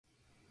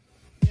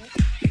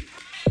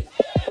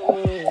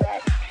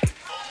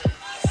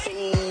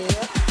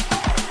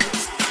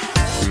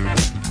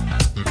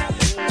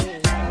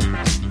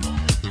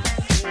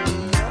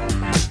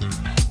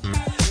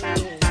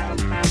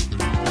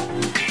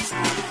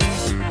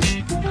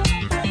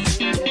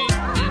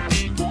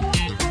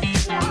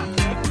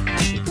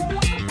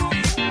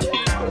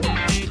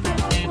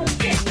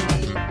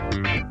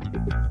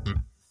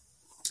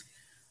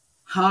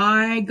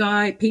Hi,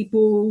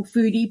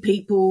 foodie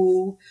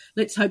people.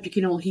 Let's hope you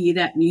can all hear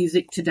that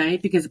music today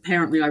because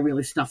apparently I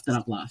really stuffed it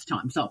up last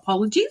time. So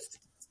apologies.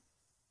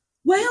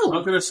 Well, I'm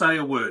not going to say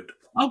a word.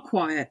 I'll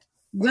quiet.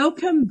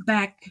 Welcome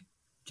back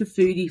to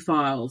Foodie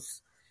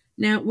Files.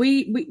 Now,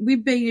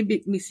 we've been a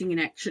bit missing in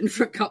action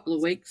for a couple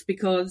of weeks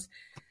because,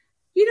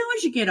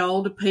 as you get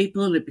older,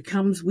 people, and it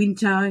becomes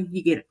winter,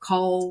 you get a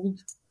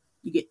cold,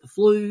 you get the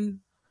flu.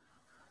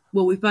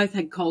 Well, we've both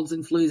had colds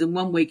and flus, and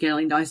one week,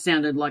 Ellie and I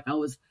sounded like I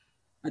was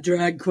a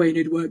drag queen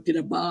who'd worked in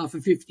a bar for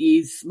 50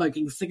 years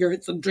smoking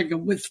cigarettes and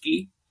drinking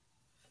whiskey.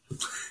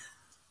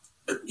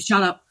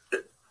 Shut up.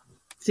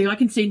 See, I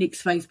can see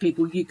Nick's face,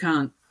 people. You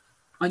can't.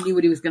 I knew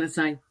what he was going to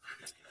say.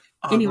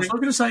 Anyway. I was not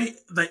going to say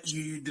that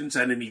you didn't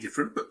sound any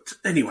different, but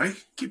anyway,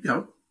 keep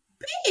going.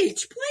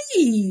 Bitch,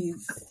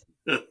 please.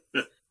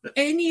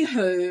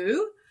 Anywho,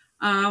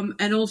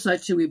 and also,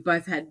 too, we've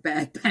both had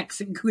bad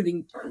backs,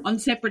 including on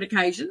separate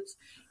occasions.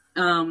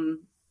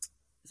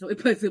 So we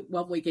both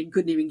one weekend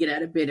couldn't even get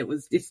out of bed. It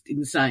was just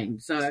insane.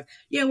 So,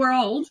 yeah, we're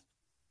old.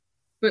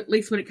 But at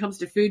least when it comes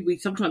to food, we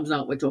sometimes know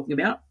what we're talking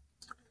about.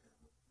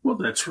 Well,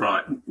 that's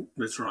right.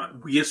 That's right.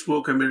 Yes,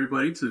 welcome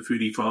everybody to the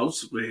Foodie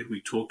Files, where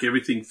we talk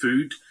everything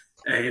food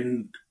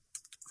and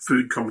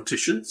food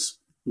competitions,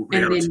 or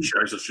reality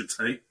shows, I should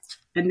say.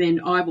 And then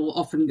I will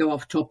often go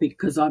off topic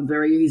because I'm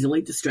very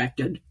easily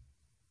distracted.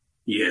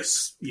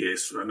 Yes.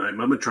 I know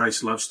Mama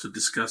Trace loves to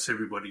discuss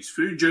everybody's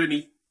food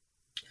journey.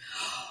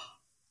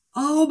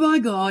 Oh, my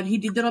God, he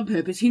did that on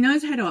purpose. He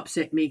knows how to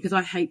upset me because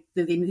I hate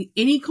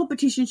any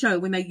competition show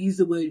when they use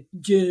the word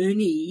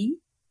journey.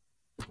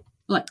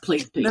 Like,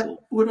 please, people. Now,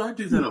 would I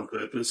do that on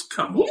purpose?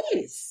 Come on.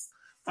 Yes.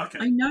 Okay.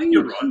 I know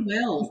you too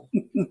well.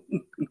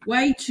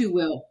 Way too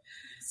well.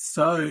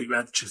 So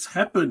much has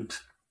happened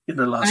in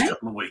the last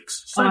couple of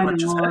weeks. So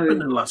much has happened in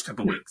the last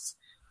couple of weeks.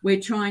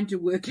 We're trying to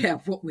work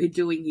out what we're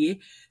doing here.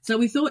 So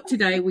we thought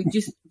today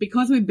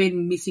because we've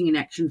been missing in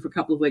action for a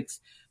couple of weeks,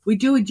 we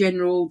do a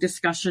general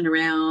discussion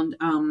around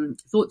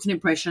thoughts and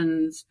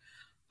impressions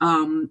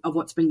of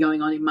what's been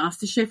going on in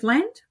MasterChef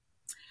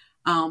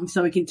land.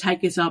 So we can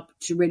take us up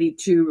to ready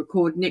to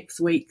record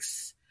next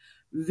week's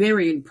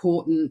very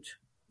important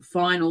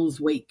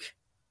finals week,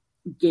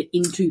 get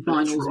into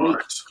finals week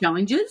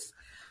challenges.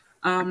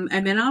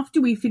 And then after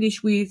we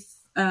finish with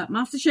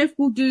MasterChef,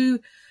 we'll do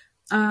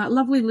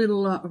lovely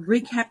little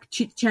recap,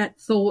 chit-chat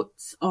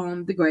thoughts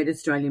on the Great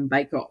Australian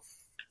Bake Off.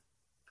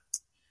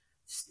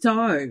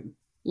 So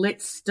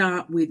let's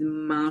start with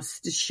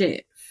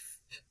MasterChef.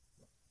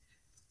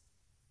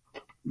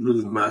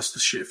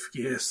 MasterChef,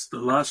 yes. The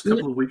last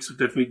couple of weeks have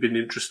definitely been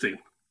interesting.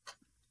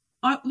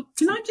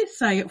 Can I just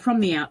say from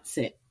the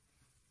outset,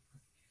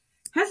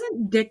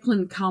 hasn't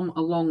Declan come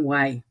a long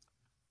way?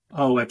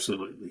 Oh,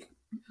 absolutely.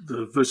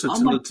 The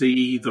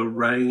versatility, the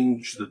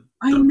range, the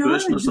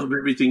diverseness of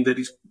everything that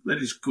he's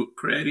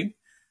creating.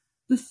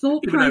 The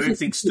thought even process. Though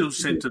everything's still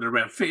centred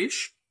around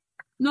fish.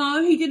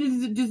 No, he did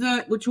a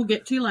dessert, which we'll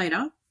get to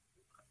later.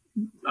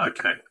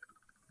 Okay.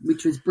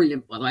 Which was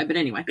brilliant, by the way. But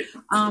anyway,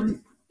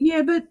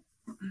 yeah, but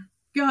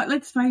God,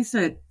 let's face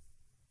it.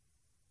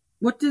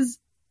 What does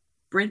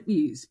Brent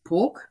use?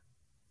 Pork?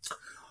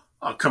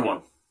 Oh, come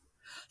on.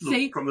 Look,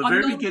 see, from the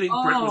very beginning,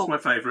 Brent was my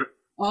favourite.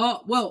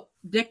 Oh, well,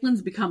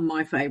 Declan's become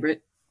my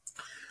favourite.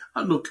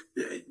 Look,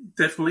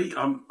 definitely,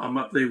 I'm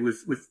up there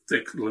with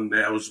Declan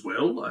now as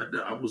well.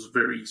 I was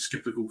very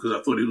sceptical because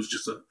I thought he was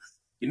just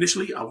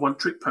initially a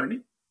one-trick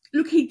pony.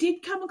 Look, he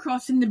did come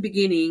across in the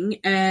beginning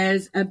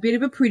as a bit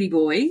of a pretty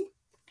boy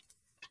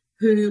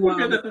who...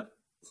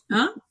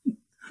 huh?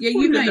 Yeah,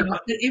 you may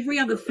not, but every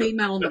other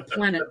female on the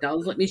planet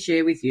does. Let me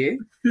share with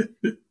you.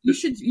 You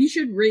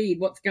should read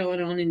what's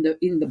going on in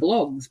the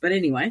blogs. But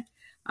anyway,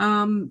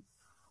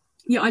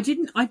 yeah, I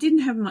didn't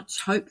have much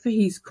hope for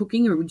his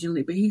cooking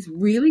originally, but he's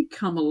really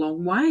come a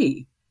long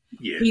way.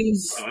 Yeah,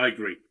 I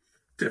agree.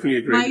 Definitely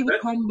agree. The flavor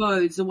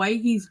combos, the way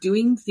he's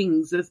doing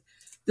things,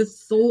 the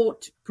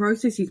thought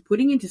process he's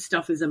putting into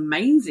stuff is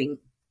amazing.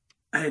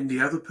 And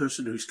the other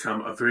person who's come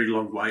a very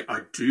long way,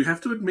 I do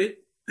have to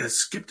admit, as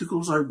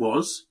sceptical as I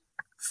was,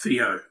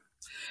 Theo.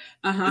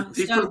 The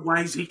different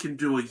ways he can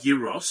do a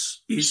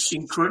gyros is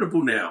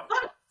incredible now.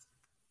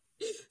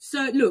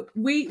 So, look,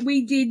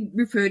 we did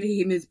refer to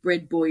him as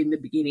bread boy in the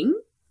beginning,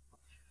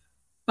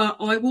 but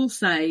I will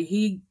say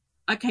he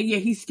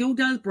still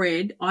does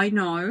bread, I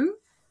know,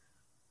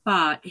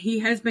 but he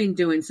has been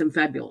doing some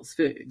fabulous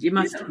food. You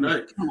must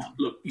admit. Come on.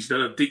 Look, he's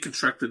done a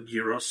deconstructed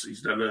gyros.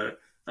 He's done a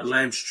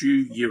lamb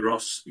stew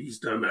gyros. He's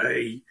done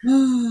any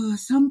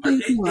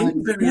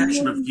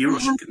variation of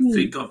gyros you can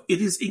think of.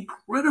 It is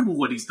incredible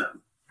what he's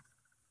done.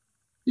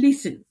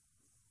 Listen.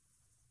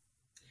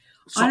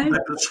 Salt and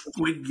pepper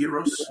squid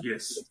gyros,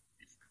 yes.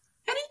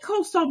 How do you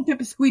call salt and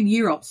pepper squid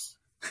gyros?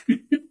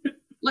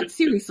 Like,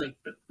 seriously.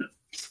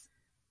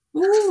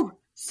 Oh,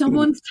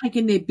 someone's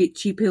taken their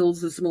bitchy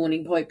pills this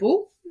morning,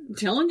 people. I'm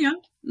telling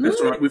you.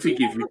 That's all right, we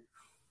forgive you.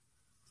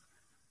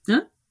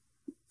 Huh?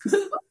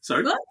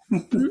 Sorry?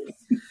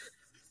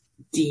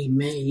 Dear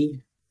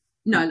me.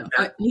 No,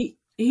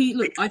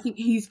 look, I think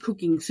he's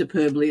cooking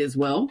superbly as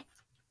well.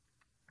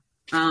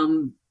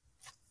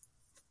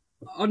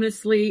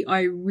 Honestly,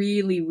 I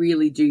really,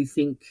 really do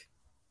think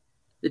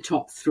the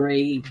top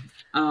three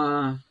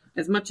are,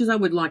 as much as I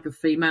would like a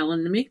female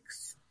in the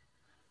mix,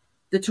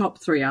 the top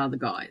three are the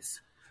guys.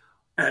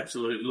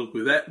 Absolutely. Look,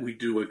 with that, we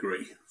do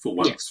agree for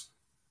once.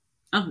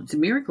 Yeah. Oh, it's a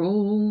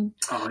miracle.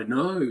 I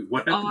know.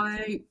 What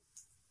happened?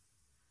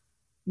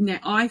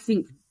 I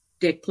think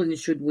Declan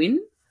should win.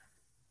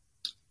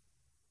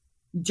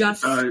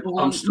 Just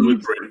I'm still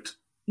with Brent.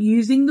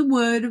 Using the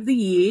word of the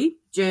year,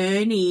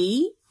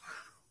 journey.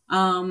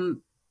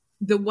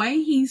 The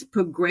way he's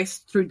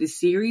progressed through the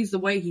series, the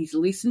way he's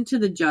listened to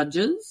the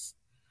judges,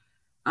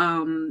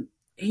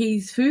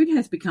 his food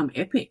has become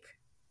epic.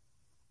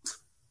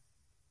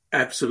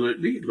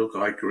 Absolutely. Look,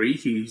 I agree.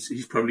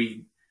 He's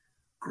probably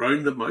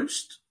grown the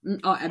most.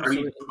 Oh,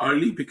 absolutely.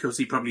 Only because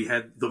he probably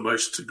had the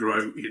most to grow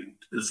in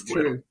as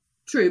well.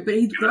 True, but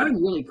he's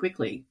grown really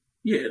quickly.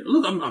 Yeah,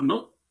 look, I'm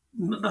not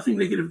nothing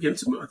negative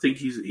against him. I think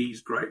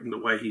he's great in the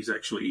way he's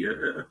actually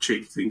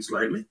achieved things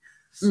lately.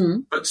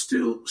 But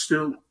still,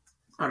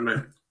 I don't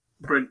know.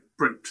 Brent,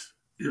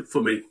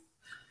 for me,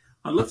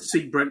 I'd love to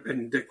see Brent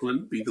and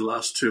Declan be the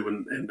last two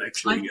and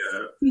actually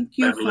I think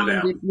you'll battle it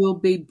out. It will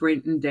be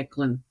Brent and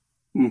Declan.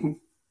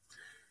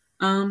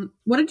 Mm-hmm.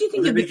 What did you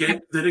think of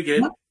Then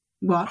again,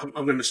 what?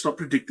 I'm going to stop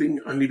predicting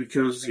only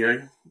because,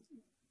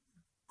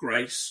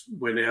 Grace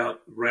went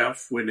out,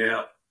 Ralph went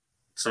out,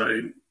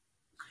 so...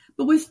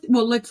 But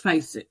let's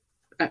face it,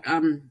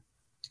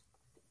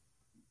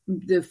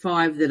 the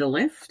five that are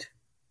left,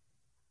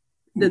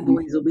 the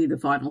boys will be the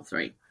final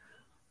three.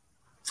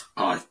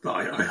 I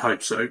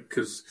hope so,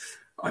 because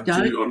I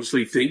do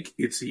honestly think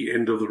it's the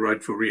end of the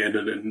road for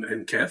Rhiannon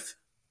and Kath.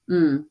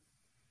 Mm.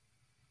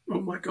 Oh,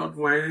 my God,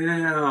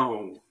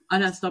 wow. I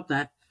don't stop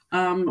that.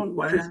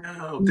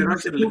 Wow. Did I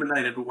get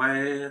eliminated?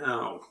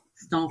 Wow.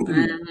 Stop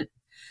it.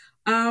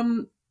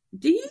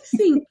 Do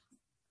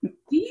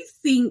you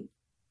think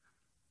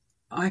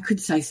I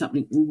could say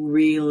something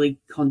really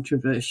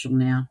controversial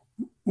now?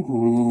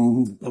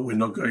 But we're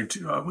not going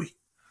to, are we?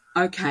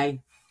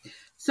 Okay.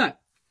 So,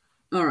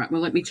 all right,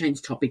 well, let me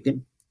change topic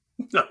then.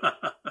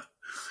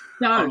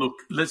 Look,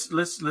 let's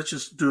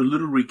just do a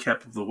little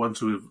recap of the ones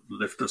who have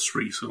left us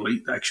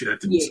recently. Actually,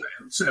 that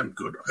didn't sound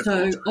good.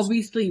 So,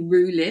 obviously,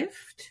 Rue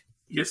left.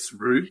 Yes,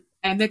 Rue.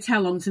 And that's how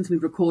long since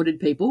we've recorded,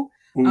 people.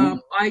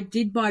 I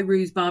did buy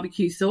Rue's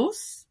barbecue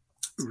sauce.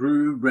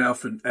 Rue,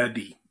 Ralph, and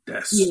Addy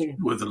Das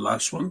were the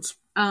last ones.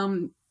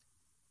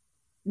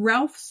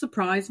 Ralph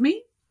surprised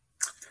me.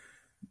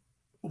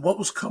 What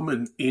was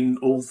common in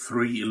all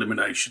three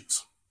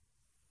eliminations?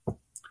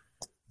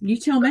 You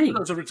tell me.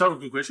 That's a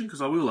rhetorical question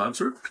because I will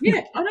answer it.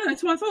 Yeah, I know.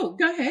 That's what I thought.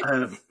 Go ahead.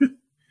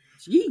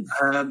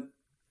 Jeez.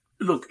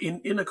 Look,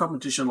 in a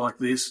competition like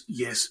this,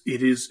 yes,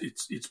 it is.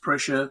 It's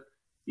pressure.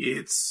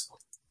 It's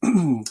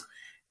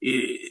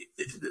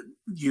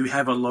you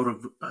have a lot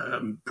of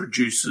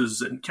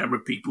producers and camera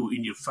people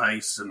in your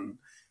face, and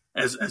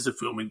as they're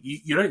filming,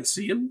 you don't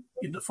see them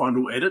in the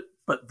final edit,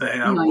 but they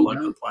are all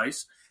over the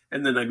place,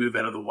 and then they move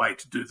out of the way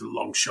to do the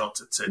long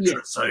shots, etc.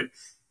 Yeah.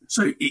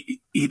 So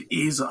it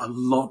is a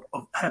lot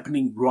of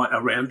happening right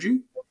around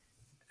you,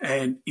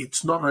 and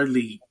it's not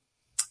only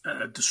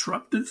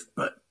disruptive,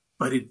 but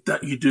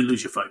you do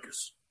lose your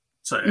focus.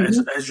 So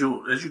as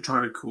you're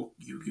trying to cook,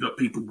 you got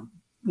people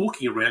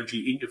walking around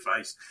you in your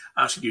face,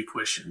 asking you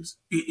questions.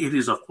 It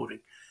is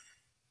off-putting.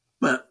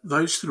 But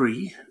those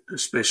three,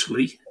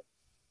 especially.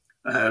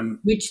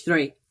 Which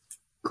three?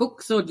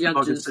 Cooks or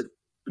judges?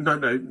 No.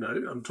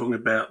 I'm talking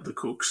about the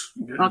cooks.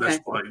 Okay. That's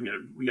why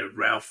we have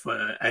Ralph,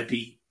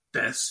 Addy,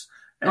 Das,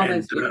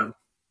 and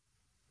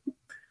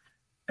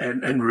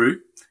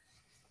Rue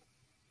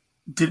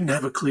didn't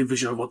have a clear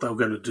vision of what they were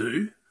going to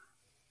do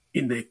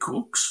in their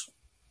cooks,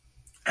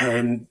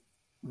 and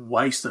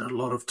wasted a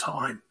lot of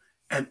time.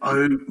 And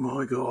oh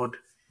my God,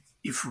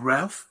 if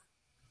Ralph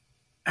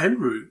and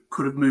Rue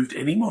could have moved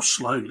any more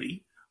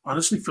slowly, I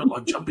honestly felt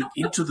like jumping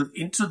into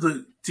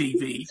the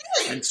TV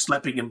and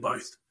slapping them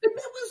both. It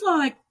was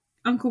like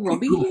Uncle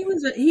Robbie.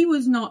 He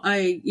was not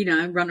a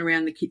run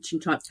around the kitchen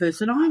type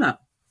person either.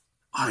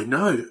 I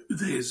know.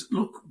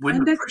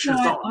 When the pressure's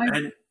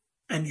on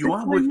and you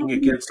are working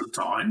against the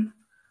time,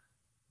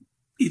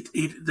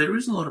 there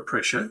is a lot of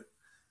pressure,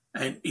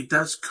 and it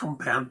does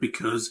compound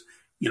because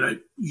you're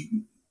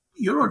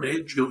on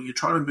edge. You're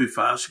trying to move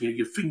fast.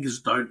 Your fingers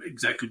don't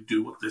exactly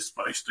do what they're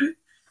supposed to.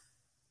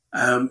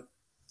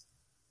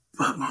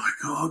 But my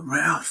God,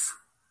 Ralph,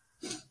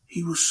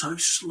 he was so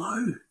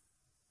slow.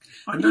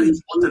 I know he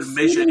wanted to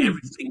measure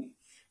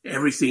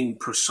everything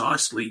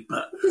precisely,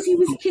 but because he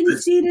was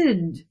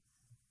considered.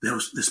 There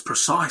was this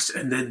precise,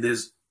 and then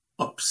there's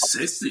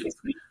obsessive.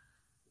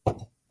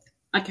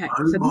 Okay.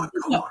 Oh my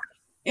God!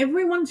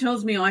 Everyone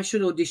tells me I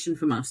should audition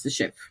for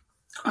MasterChef.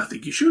 I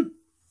think you should.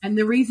 And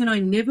the reason I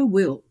never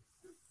will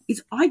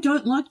is I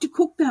don't like to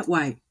cook that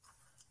way.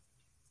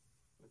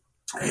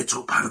 It's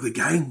all part of the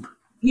game.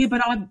 Yeah,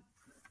 but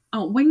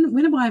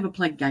when have I ever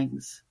played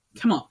games?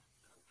 Come on.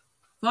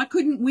 If I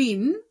couldn't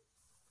win,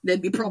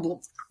 there'd be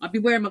problems. I'd be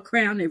wearing my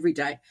crown every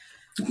day.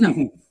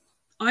 No,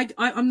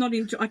 I'm not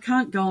into. I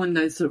can't go on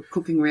those sort of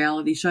cooking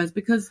reality shows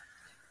because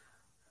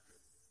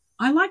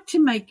I like to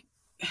make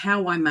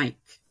how I make,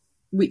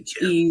 which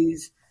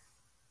is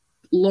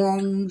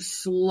long,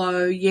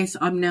 slow. Yes,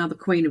 I'm now the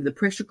queen of the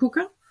pressure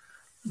cooker,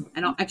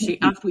 and after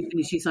we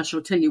finish this, I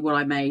shall tell you what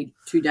I made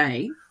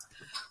today,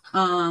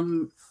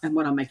 and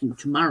what I'm making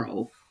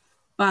tomorrow.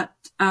 But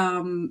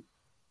I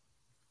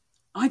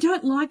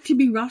don't like to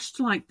be rushed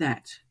like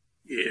that.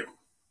 Yeah.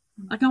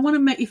 Like I want to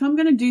make, if I'm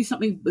going to do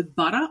something with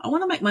butter, I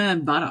want to make my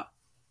own butter.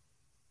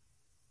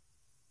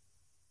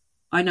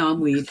 I know I'm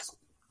weird.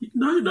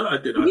 No, I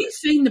did. Have you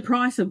seen the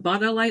price of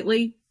butter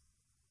lately?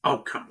 Oh,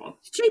 come on.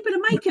 It's cheaper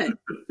to make it.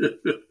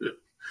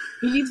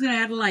 He lives in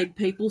Adelaide,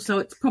 people, so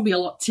it's probably a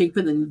lot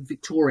cheaper than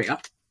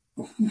Victoria.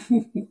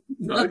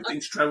 No,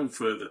 things travel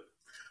further.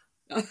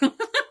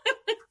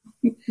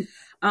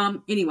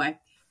 Anyway,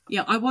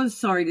 yeah, I was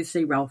sorry to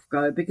see Ralph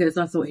go because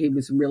I thought he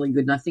was really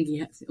good and I think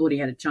he already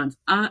had a chance.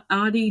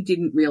 Artie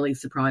didn't really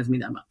surprise me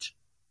that much.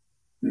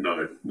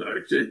 No.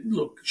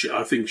 Look,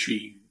 I think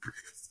she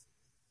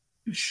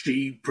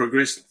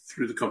progressed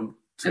through the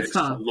contest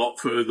a lot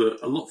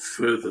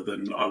further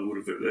than I would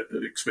have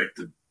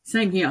expected.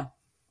 Same here.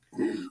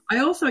 I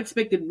also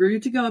expected Rue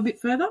to go a bit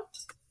further.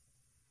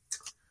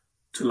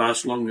 To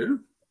last longer?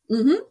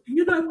 Mm-hmm.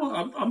 You know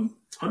what?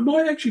 I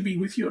might actually be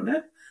with you on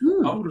that.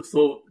 I would have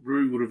thought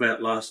Rue would have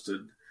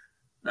outlasted,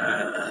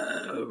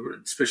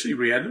 especially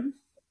Rhiannon.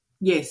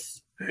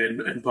 Yes.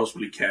 And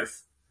possibly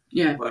Kath.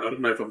 Yeah. But I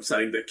don't know if I'm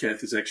saying that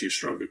Kath is actually a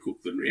stronger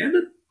cook than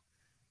Rhiannon.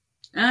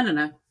 I don't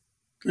know.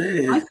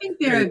 Yeah. I think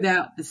they're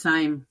about the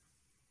same.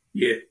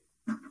 Yeah.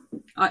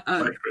 I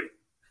agree.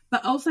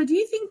 But also, do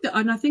you think that,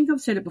 and I think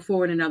I've said it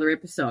before in another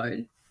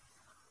episode,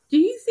 do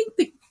you think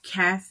that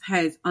Kath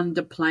has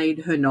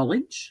underplayed her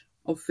knowledge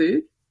of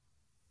food?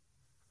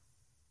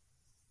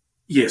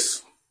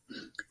 Yes,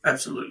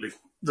 absolutely.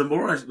 The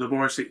more I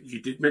said,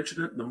 you did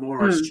mention it, the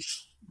more I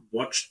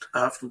watched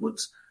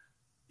afterwards,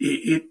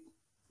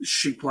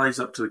 she plays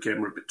up to the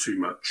camera a bit too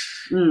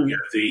much.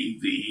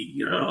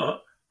 You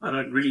know, I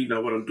don't really know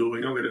what I'm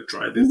doing. I'm going to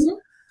try this.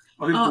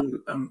 I'm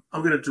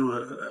going to do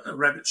a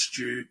rabbit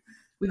stew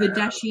with a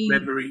dashy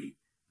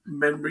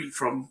memory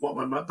from what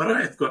my mother. But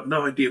I have got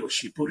no idea what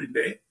she put in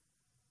there.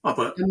 I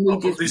put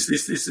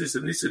this,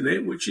 and this in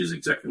there, which is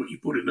exactly what you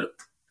put in it.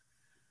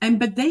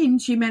 But then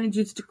she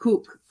manages to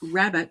cook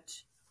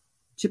rabbit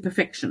to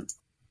perfection.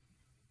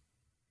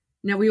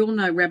 Now, we all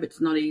know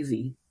rabbit's not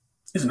easy.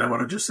 Isn't that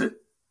what I just said?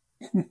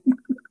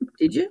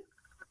 Did you?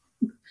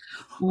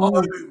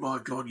 Oh, my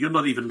God. You're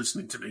not even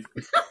listening to me.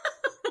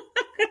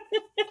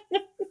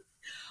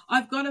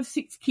 I've got a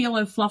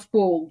 6-kilo fluff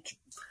ball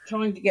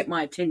trying to get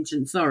my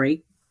attention.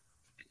 Sorry.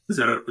 Was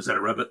that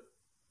a rabbit?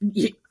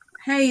 Yeah.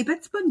 Hey,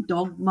 that's my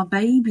dog, my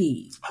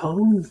baby.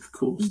 Oh, of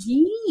course.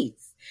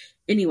 Yes.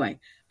 Anyway,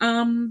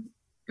 all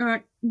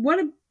right.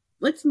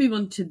 Let's move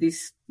on to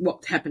this.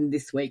 What happened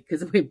this week?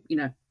 Because we're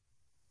a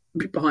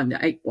bit behind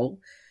the 8 ball.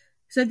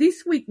 So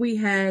this week we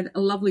had a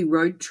lovely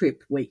road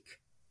trip week,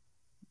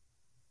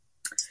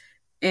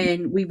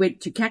 and we went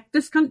to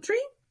Cactus Country,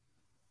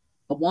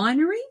 a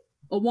winery.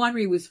 A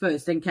winery was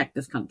first, then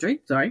Cactus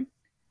Country. Sorry.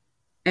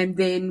 And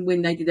then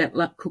when they did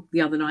that cook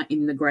the other night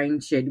in the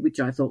grain shed, which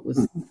I thought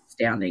was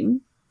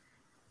astounding.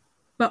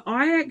 But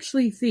I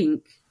actually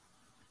think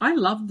I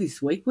loved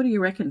this week. What do you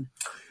reckon?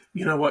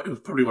 You know what? It was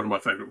probably one of my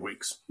favourite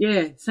weeks.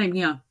 Yeah, same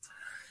here.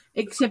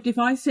 Except if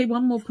I see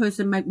one more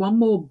person make one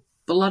more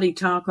bloody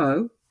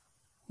taco.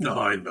 No,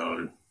 I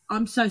know.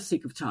 I'm so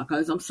sick of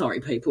tacos. I'm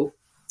sorry, people.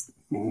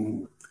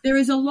 Mm. There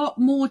is a lot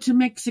more to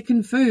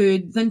Mexican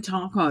food than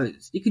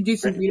tacos. You could do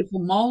some beautiful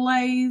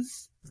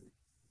moles.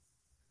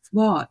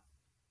 What?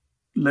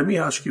 Let me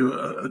ask you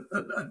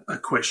a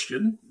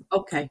question.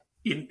 Okay.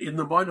 In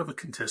the mind of a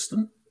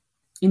contestant.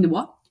 In the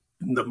what?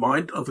 In the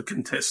mind of a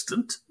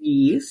contestant.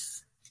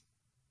 Yes.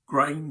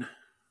 Grain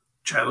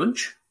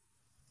challenge.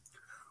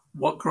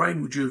 What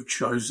grain would you have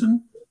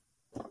chosen?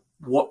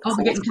 What course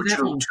would you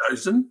have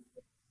chosen?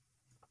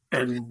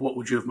 And what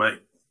would you have made?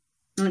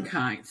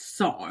 Okay,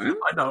 so... I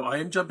know, I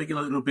am jumping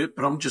a little bit,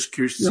 but I'm just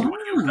curious to see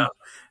what you've done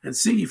and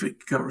see if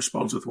it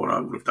corresponds with what I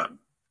would have done.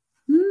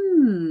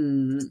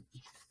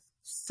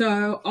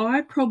 So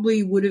I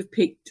probably would have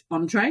picked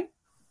entree.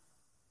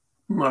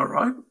 All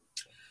right.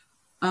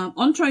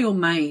 Entree or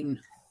main.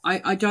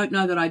 I don't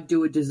know that I'd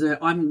do a dessert.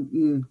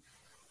 I'm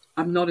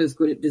not as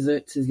good at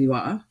desserts as you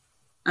are.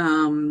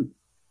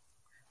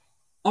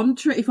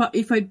 Entree.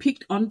 If I'd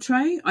picked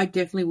entree, I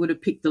definitely would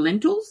have picked the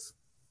lentils.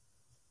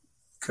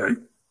 Okay.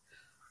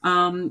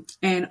 And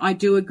I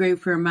do agree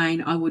for a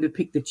main, I would have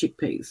picked the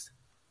chickpeas.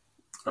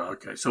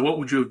 Okay, so what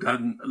would you have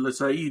done? Let's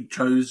say you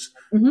chose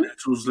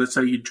lentils. Let's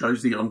say you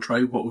chose the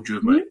entree. What would you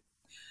have made?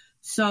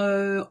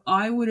 So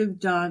I would have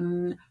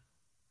done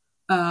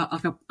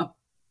like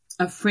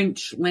a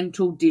French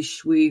lentil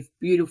dish with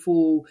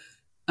beautiful,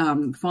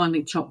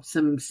 finely chopped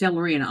some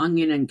celery and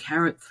onion and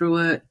carrot through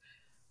it,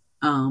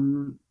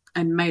 and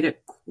made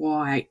it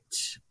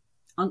quite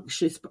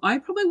unctuous. But I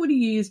probably would have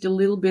used a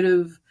little bit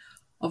of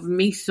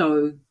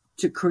miso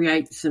to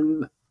create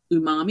some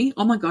umami.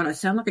 Oh, my God, I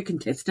sound like a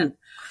contestant.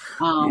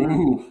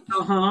 Umami.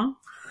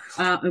 Would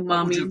you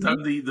Umami. have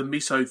done the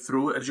miso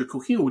through it as you're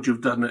cooking, or would you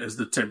have done it as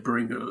the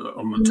tempering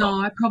on the top?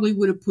 No, I probably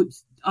would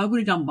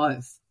have done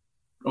both.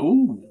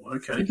 Oh,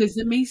 okay. Because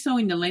the miso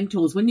in the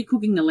lentils, when you're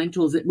cooking the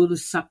lentils, it would have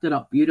sucked it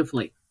up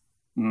beautifully.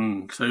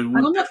 So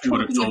and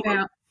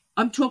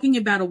I'm talking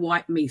about a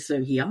white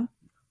miso here,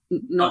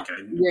 not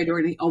red or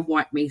anything, a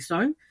white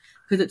miso,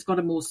 because it's got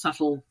a more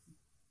subtle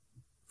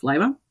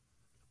flavour.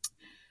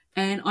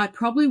 And I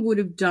probably would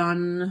have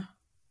done,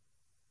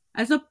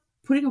 as a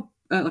putting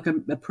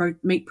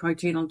meat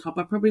protein on top,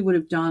 I probably would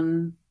have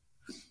done.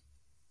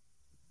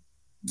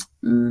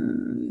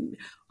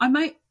 I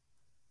may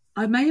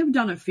have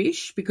done a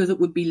fish because it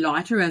would be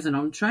lighter as an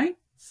entree.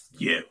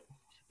 Yeah.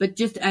 But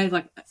just as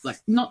like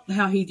not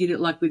how he did it,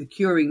 like with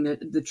curing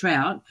the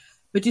trout,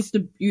 but just a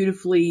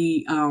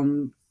beautifully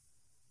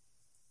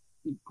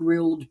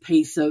grilled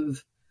piece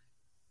of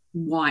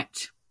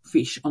white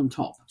fish on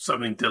top.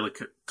 Something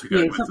delicate to go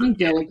with. Yeah, something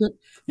delicate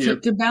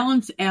to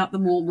balance out the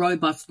more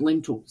robust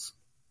lentils.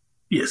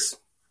 Yes.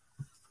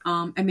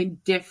 And then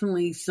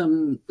definitely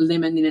some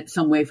lemon in it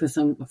somewhere for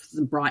some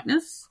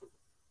brightness.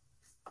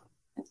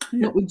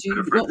 Yeah,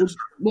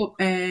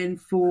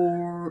 and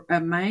for a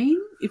main,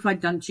 if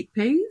I'd done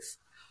chickpeas,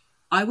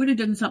 I would have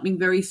done something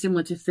very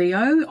similar to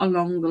Theo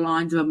along the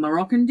lines of a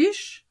Moroccan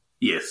dish.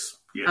 Yes.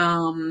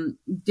 Yeah.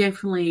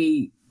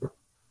 Definitely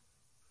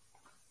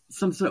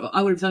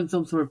I would have done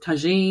some sort of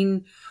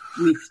tagine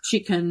with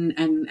chicken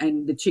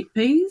and the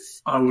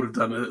chickpeas. I would have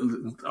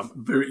done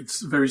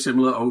it's very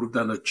similar. I would have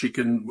done a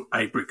chicken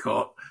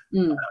apricot.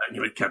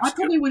 Capsicum. I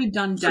probably would have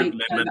done dates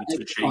over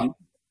apricot.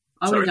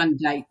 I would have done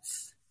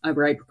dates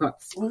over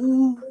apricots.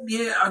 Oh,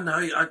 yeah, I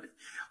know.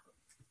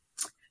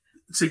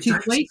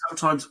 Dates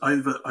sometimes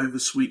over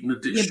sweeten a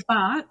dish. Yeah,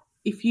 but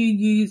if you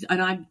use,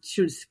 and I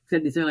should have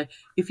said this earlier,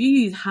 if you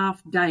use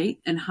half date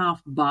and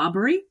half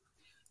barberry,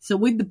 so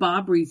with the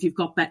barberries you've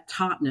got that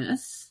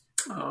tartness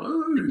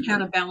that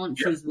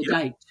counterbalances the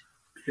date.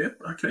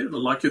 Yep, okay, I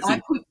like your thing.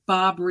 I put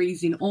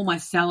barberries in all my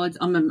salads.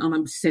 I'm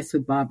obsessed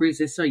with barberries.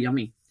 They're so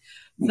yummy.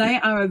 They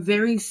are a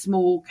very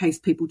small, case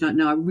people don't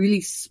know, a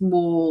really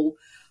small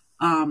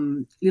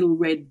little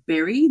red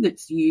berry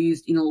that's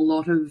used in a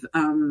lot of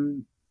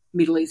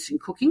Middle Eastern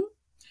cooking.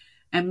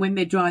 And when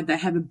they're dried, they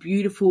have a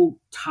beautiful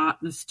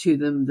tartness to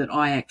them that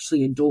I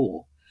actually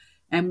adore.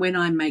 And when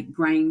I make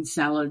grain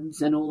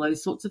salads and all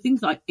those sorts of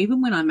things, like even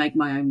when I make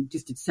my own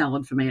just a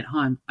salad for me at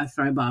home, I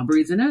throw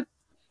barberries in it.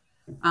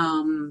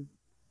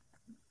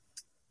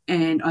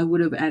 And I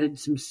would have added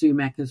some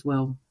sumac as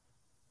well.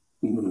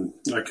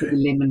 Okay.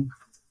 Lemon.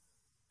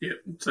 Yeah,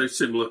 so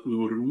similar. We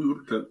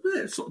would have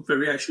done sort of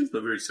variations,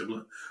 but very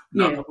similar.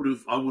 No, Yeah.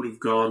 I would have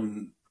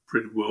gone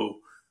pretty well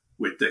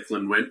where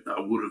Declan went. I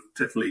would have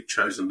definitely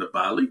chosen the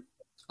barley.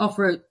 Oh,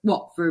 for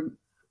what? For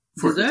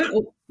dessert?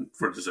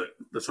 For a dessert.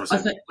 That's what I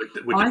said.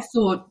 I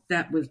thought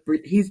that was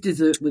his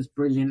dessert was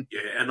brilliant.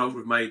 Yeah, and I would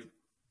have made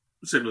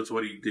similar to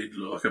what he did,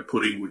 like a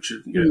pudding, which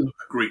is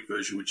a Greek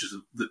version, which is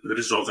the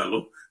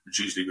risotto, which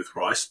is usually with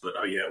rice. But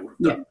I would have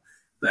done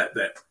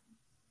that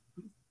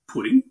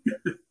pudding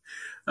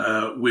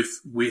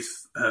with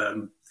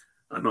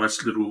a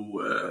nice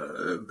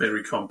little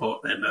berry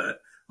compote, and I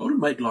would have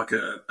made like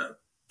a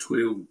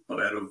tuile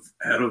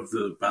out of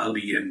the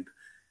barley and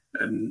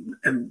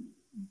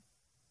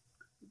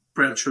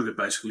brown sugar,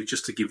 basically,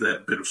 just to give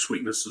that bit of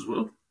sweetness as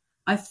well.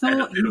 I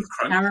thought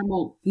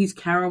his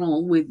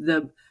caramel with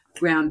the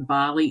ground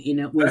barley in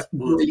it was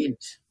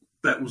brilliant.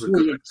 That was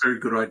very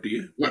good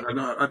idea. Yep. But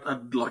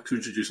I'd like to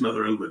introduce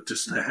another element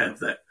just to have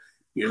that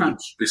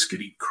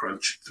biscuity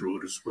crunch through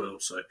it as well.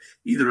 So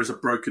either as a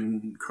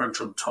broken crunch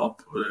on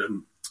top,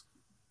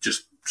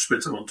 just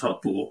spread some on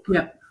top, or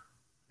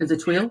as a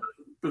tuile.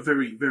 But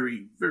very,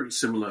 very, very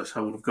similar. So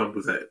I would have gone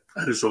with that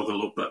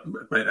risotto, but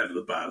made out of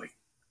the barley.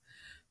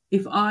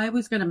 If I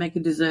was going to make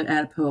a dessert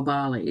out of pearl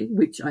barley,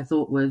 which I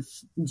thought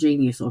was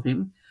genius of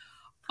him,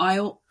 I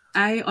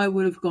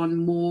would have gone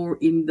more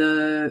in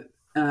the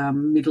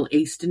Middle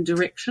Eastern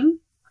direction,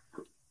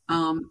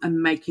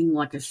 and making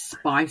like a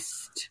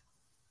spiced.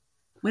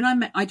 When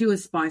I do a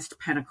spiced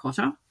panna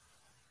cotta,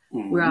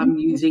 where I'm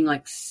using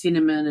like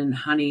cinnamon and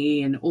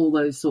honey and all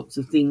those sorts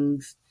of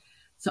things.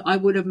 So I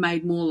would have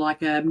made more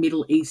like a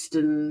Middle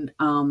Eastern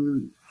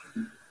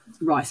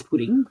rice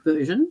pudding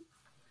version.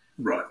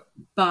 Right.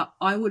 But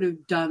I would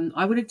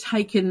have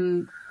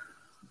taken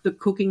the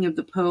cooking of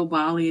the pearl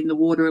barley in the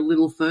water a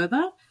little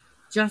further,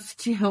 just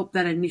to help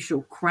that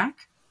initial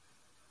crack,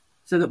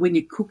 so that when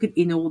you cook it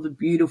in all the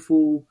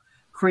beautiful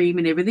cream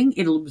and everything,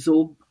 it'll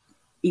absorb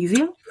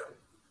easier.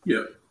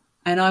 Yeah.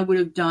 And I would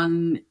have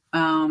done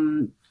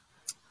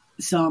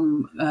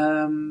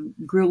some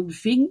grilled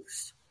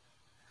figs.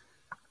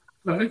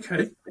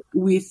 Okay.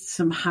 With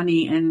some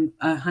honey and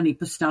honey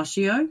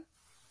pistachio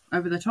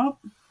over the top.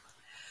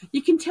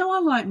 You can tell I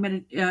like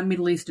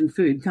Middle Eastern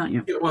food, can't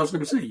you? Yeah, well, I was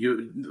going to say,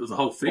 the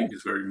whole thing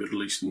is very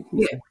Middle Eastern.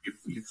 Yeah.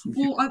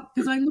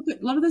 Because I look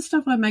at a lot of the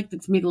stuff I make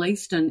that's Middle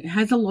Eastern, it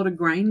has a lot of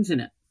grains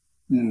in it.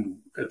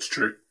 That's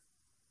true.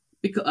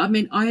 Because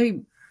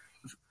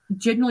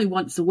generally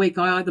once a week,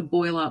 I either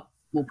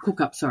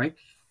cook up,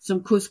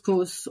 some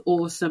couscous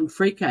or some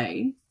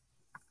fricay,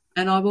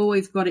 and I've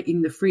always got it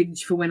in the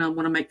fridge for when I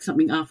want to make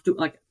something after,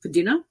 like for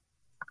dinner.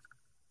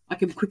 I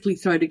can quickly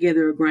throw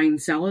together a grain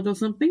salad or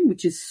something,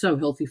 which is so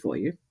healthy for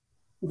you.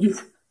 Yeah.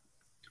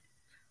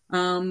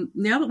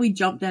 Now that we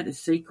jumped out of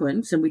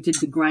sequence and we did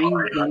the grain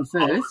one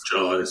first,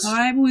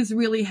 I was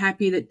really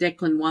happy that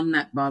Declan won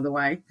that, by the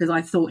way, because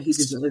I thought he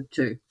deserved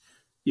to.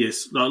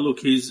 Yes. No, look,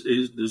 his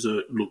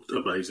dessert looked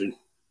amazing.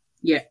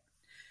 Yeah.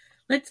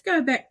 Let's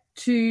go back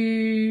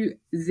to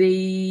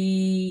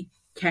the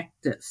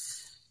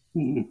cactus.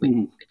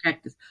 Mm-hmm. The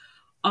cactus.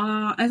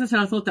 As I said,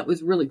 I thought that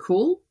was really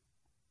cool.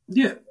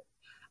 Yeah.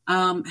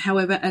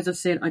 However, as I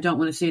said, I don't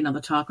want to see another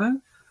taco.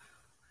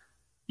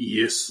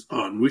 Yes,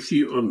 I'm with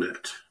you on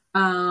that.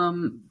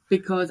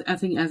 Because I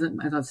think, as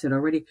I've said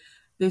already,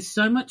 there's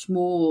so much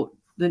more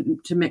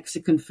to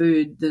Mexican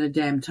food than a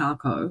damn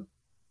taco.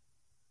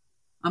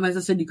 As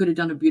I said, you could have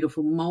done a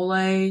beautiful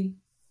mole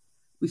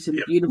with some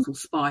beautiful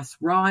spiced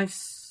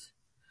rice.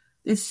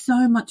 There's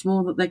so much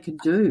more that they could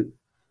do.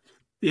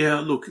 Yeah,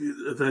 look,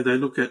 they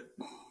look at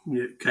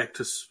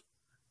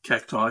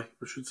cacti, I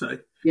should say.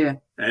 Yeah.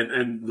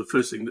 And the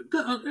first thing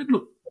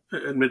that,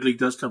 admittedly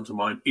does come to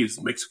mind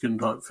is Mexican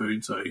type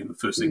food. So the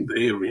first thing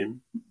they're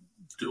in,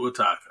 do a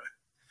taco.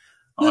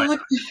 Well,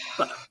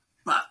 but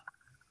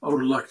I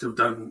would like to have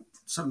done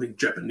something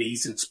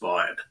Japanese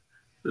inspired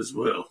as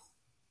well.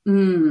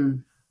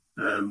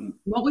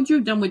 What would you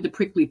have done with the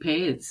prickly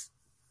pears?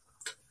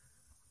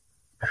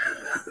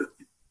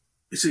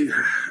 You see,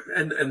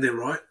 and they're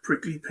right,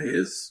 prickly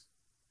pears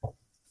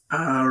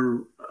are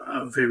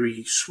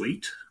very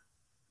sweet.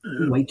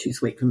 Way too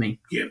sweet for me.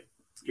 Yeah,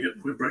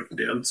 we're breaking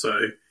down.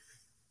 So,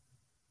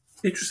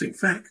 interesting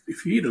fact,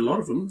 if you eat a lot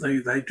of them,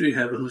 they do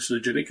have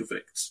hallucinogenic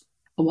effects.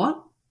 A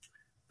what?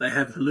 They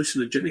have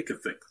hallucinogenic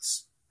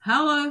effects.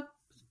 Hello.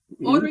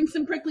 Ordering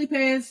some prickly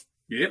pears.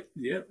 Yep.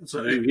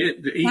 So,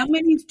 how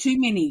many is too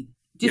many?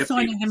 Just so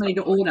I know how many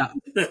to order.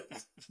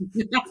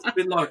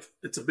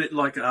 It's a bit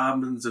like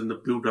almonds and the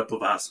build-up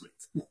of arsenic.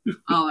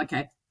 Oh,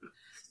 okay.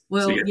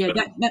 Well, so,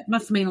 that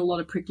must mean a lot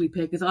of prickly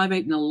pear because I've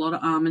eaten a lot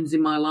of almonds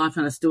in my life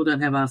and I still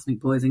don't have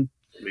arsenic poisoning.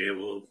 Yeah,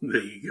 well,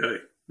 there you go.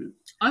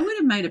 I would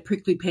have made a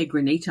prickly pear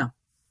granita.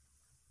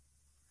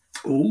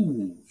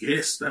 Oh,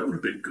 yes, that would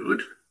have been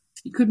good.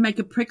 You could make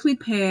a prickly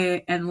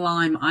pear and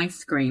lime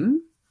ice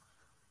cream.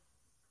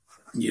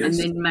 Yes.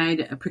 And then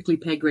made a prickly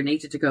pear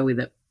granita to go with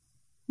it.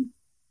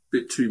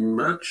 Bit too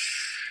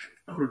much.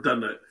 I would have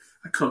done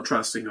a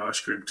contrasting ice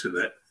cream to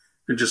that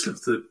and just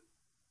left the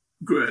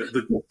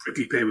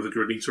prickly pear with the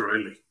granita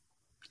only.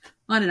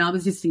 I don't know. I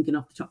was just thinking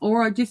off the top.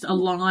 Or just a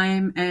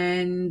lime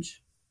and...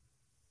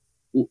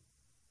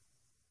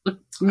 I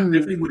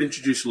definitely would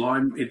introduce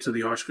lime into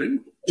the ice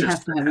cream. You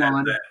have to have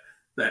lime.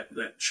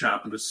 That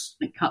sharpness,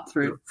 and cut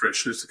through, the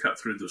freshness to cut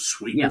through the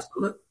sweetness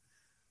of it.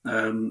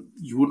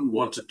 You wouldn't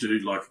want to do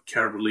like a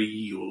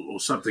caramelly or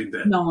something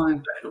that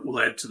will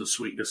add to the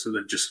sweetness and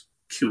then just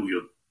kill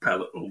your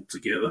palate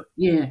altogether.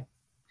 Yeah,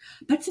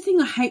 that's the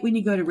thing I hate when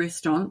you go to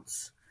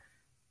restaurants.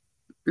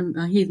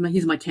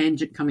 Here's my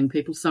tangent coming,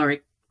 people.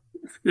 Sorry.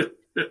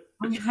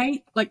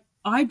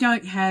 I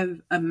don't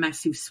have a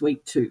massive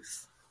sweet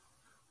tooth.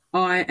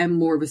 I am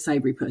more of a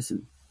savoury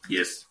person.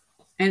 Yes.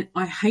 And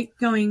I hate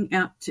going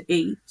out to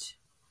eat,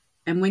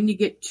 and when you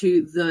get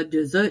to the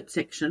dessert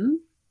section,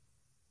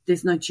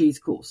 there's no cheese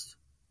course.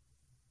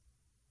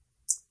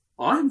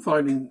 I'm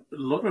finding a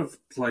lot of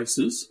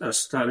places are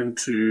starting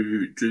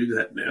to do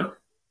that now.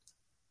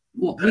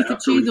 What, with a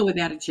cheese or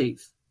without a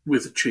cheese?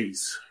 With a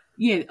cheese.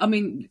 Yeah, I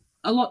mean,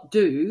 a lot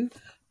do,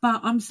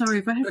 but I'm sorry,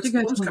 if I have to go...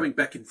 It's coming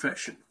back in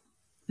fashion.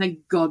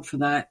 Thank God for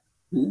that.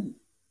 Ooh.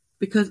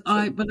 Because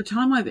by the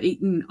time I've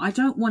eaten, I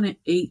don't want to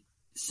eat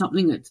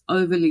something that's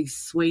overly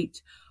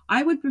sweet.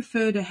 I would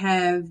prefer to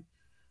have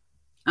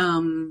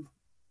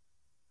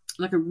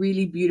like a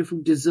really beautiful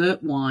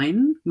dessert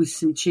wine with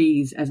some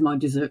cheese as my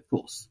dessert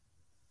course.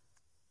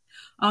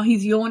 Oh,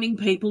 he's yawning,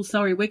 people.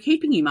 Sorry, we're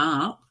keeping him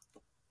up.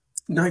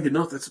 No, you're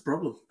not. That's a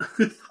problem.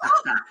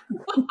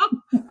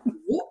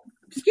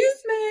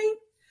 Excuse me.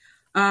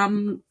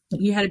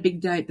 You had a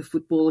big day at the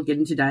football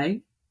again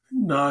today?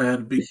 No, I had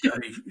a big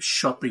day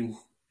shopping.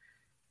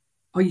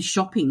 Are you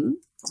shopping?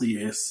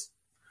 Yes.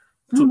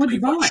 What did you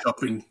buy?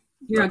 Shopping.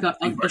 Here I got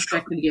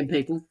distracted again,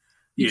 people.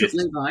 You took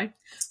Levi.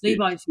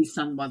 Levi's his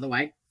son, by the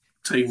way.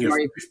 Taking a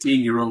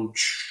 15-year-old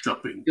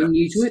shopping. You're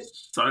new to it?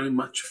 So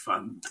much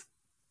fun.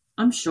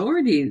 I'm sure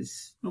it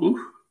is. Ooh.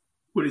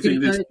 What do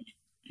you think?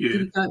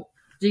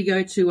 Do you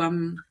go to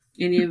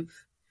any of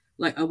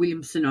like a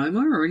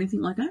Williams-Sonoma or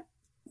anything like that?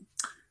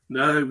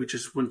 No, we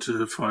just want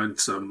to find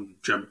some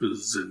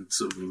jumpers and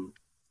some.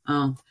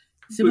 Oh,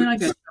 so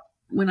boots.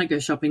 when I go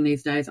shopping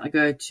these days, I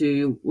go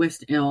to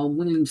West Elm,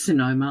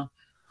 Williams-Sonoma,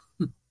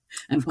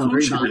 and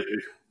Pottery Barn.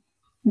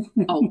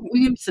 Oh,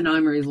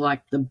 Williams-Sonoma is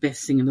like the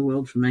best thing in the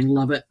world for me.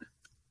 Love it.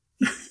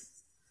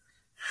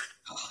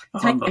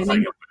 I'm not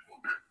saying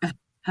a word.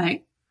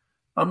 Hey?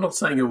 I'm not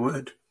saying a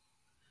word.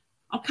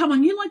 Oh, come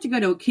on, you like to go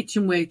to a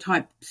kitchenware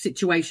type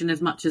situation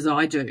as much as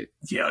I do.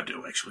 Yeah, I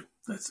do actually.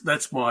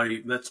 That's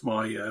my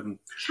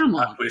come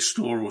on. hardware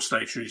store or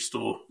stationery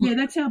store. Yeah,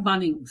 that's our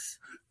Bunnings.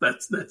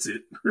 That's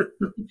it.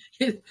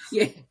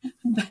 yeah.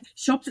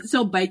 Shops that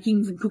sell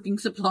bakings and cooking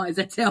supplies,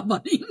 that's our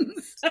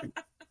Bunnings.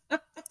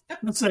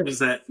 How sad is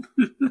that?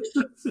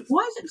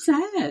 Why is it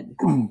sad?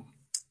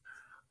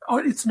 Oh,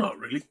 it's not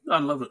really. I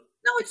love it.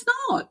 No, it's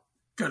not.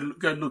 Go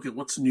look at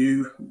what's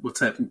new, what's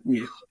happening.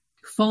 Yeah.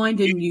 Find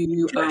a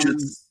new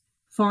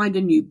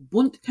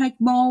bunt cake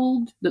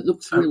mould that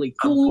looks really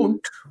cool. A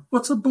bunt?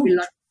 What's a bunt?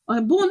 A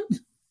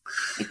bunt.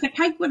 It's a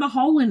cake with a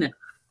hole in it.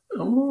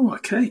 Oh, a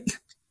cake.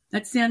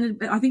 That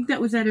sounded. I think that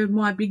was out of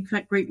my big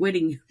fat Greek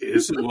wedding.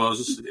 Yes, it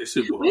was. Yes,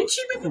 it was.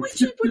 When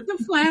she put the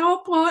flower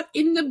pot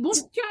in the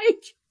bunt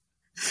cake.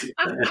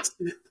 That's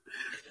it.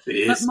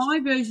 Yes. But my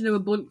version of a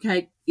bunt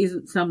cake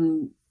isn't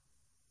some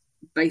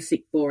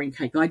basic boring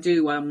cake. I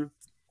do.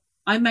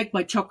 I make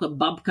my chocolate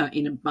babka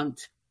in a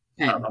bunt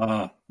pan.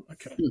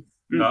 Okay.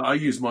 No, I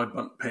use my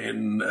bunt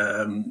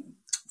pan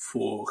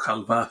for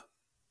halva.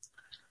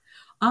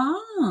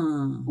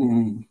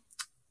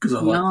 Because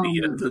I like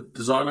the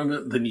design on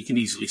it. Then you can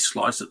easily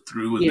slice it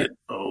through. And then,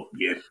 oh,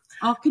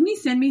 can you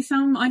send me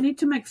some? I need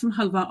to make some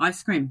halva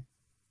ice cream.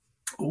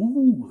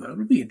 Oh, that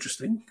would be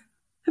interesting.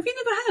 Have you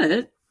never had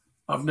it?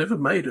 I've never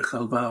made a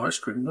halva ice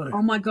cream, no.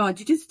 Oh, my God.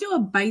 You just do a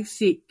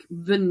basic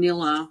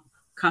vanilla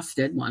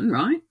custard one,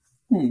 right?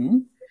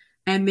 Mm.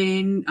 And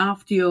then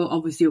after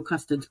your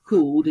custard's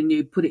cooled and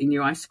you put it in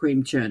your ice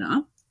cream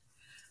churner,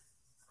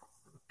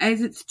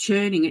 as it's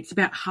churning, it's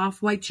about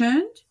halfway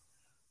churned,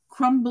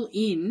 crumble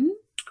in,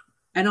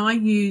 and I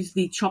use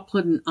the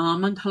chocolate and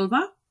almond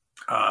halva.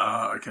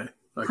 Okay.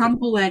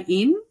 Crumble that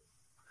in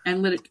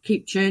and let it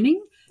keep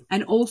churning,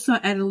 and also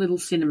add a little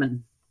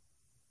cinnamon.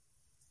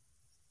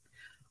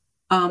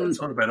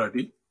 That's not a bad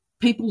idea.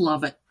 People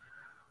love it.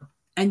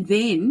 And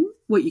then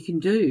what you can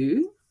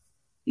do,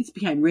 this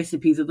became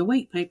recipes of the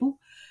week, people.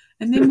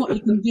 And then what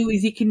you can do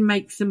is you can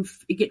get some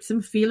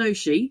phyllo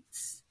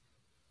sheets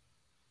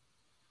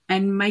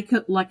and make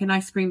it like an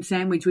ice cream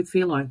sandwich with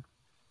phyllo.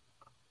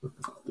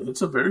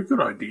 That's a very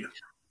good idea.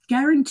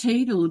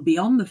 Guaranteed it'll be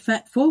on the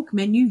Fat Fork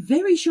menu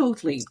very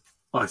shortly.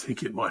 I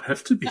think it might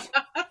have to be.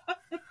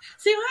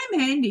 See, I'm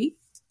handy.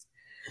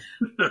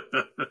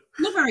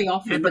 Not very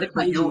often, but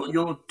occasionally.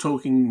 You're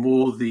talking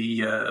more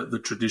the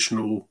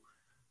traditional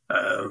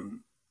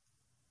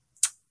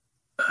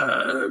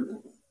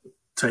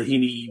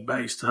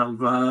tahini-based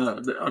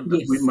halva.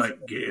 Yes.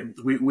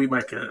 We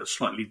make a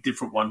slightly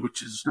different one,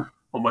 which is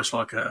almost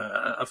like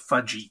a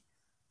fudgy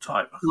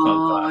type halva.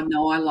 Oh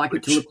no, I like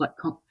it to look like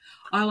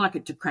I like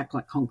it to crack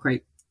like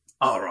concrete.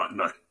 Oh right,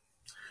 no.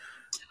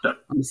 I'm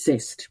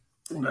obsessed.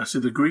 No, so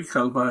the Greek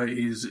halva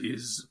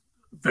is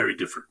very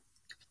different.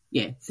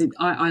 Yeah, so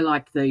I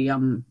like the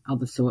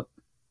other sort.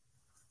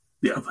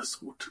 The other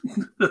sort.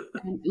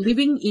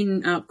 Living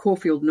in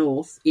Caulfield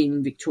North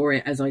in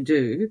Victoria, as I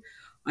do,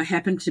 I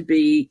happen to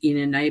be in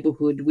a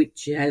neighbourhood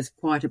which has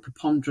quite a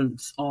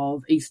preponderance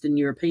of Eastern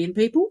European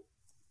people.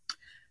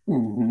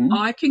 Mm-hmm.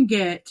 I can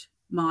get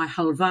my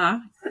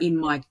halva in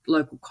my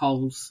local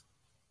Coles.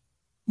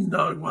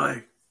 No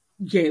way.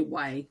 Yeah,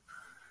 way.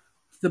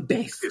 The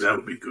best. Yeah, that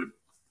would be good.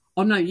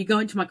 Oh, no, you go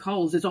into my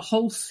Coles, there's a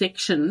whole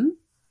section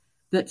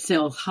that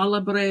sells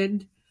challah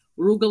bread,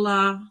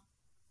 rugula,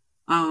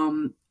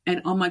 and,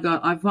 oh, my God,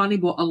 I've finally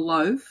bought a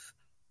loaf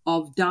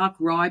of dark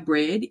rye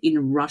bread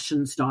in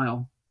Russian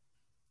style.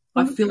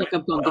 I feel like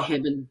I've gone to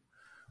heaven.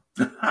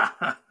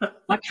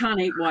 I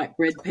can't eat white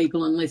bread,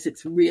 people, unless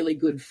it's really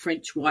good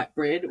French white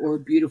bread or a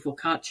beautiful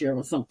kachia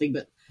or something,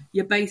 but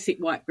your basic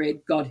white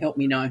bread, God help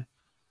me, no.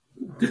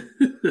 How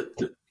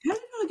did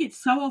I get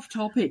so off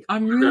topic?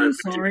 I'm really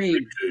sorry.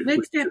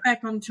 Let's get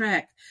back on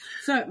track.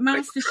 So,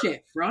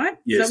 MasterChef, right?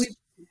 Yes.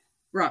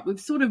 So we've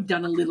sort of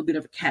done a little bit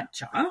of a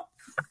catch-up.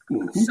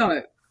 Mm-hmm.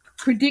 So,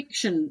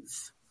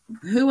 predictions.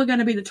 Who are going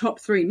to be the top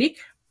three, Nick?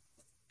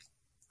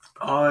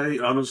 I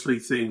honestly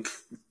think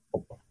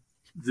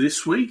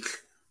this week,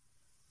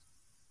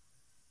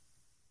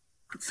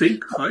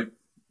 hope,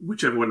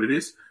 whichever one it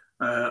is,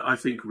 I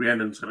think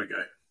Rhiannon's going to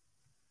go.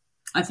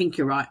 I think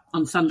you're right.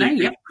 On Sunday,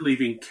 yep.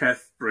 Leaving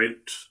Kath,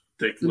 Brent,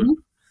 Declan,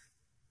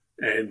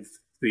 and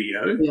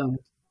Theo. Yeah.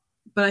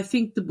 But I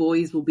think the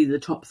boys will be the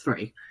top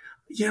three.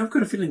 Yeah, I've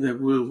got a feeling they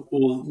will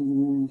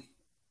all...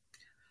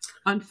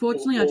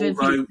 Unfortunately, I don't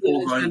think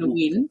Theo's going to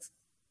win.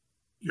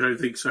 You don't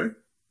think so?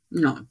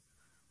 No.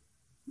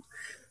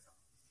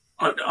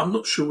 I'm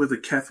not sure whether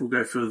Kath will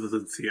go further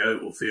than Theo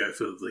or Theo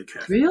further than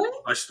Kath. Really?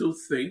 I still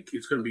think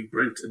it's going to be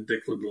Brent and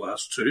Declan the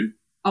last two.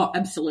 Oh,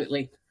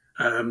 absolutely.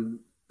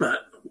 But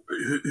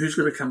who's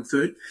going to come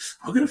third?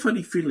 I've got a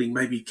funny feeling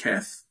maybe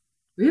Kath.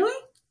 Really?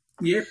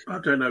 Yep, I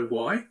don't know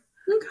why.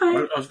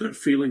 Okay. I've got a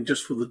feeling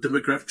just for the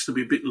demographics to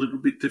be a little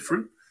bit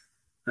different.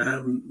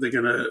 They're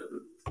going to...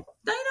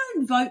 They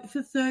don't vote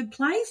for third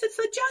place. It's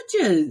the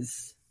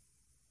judges.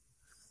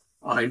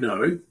 I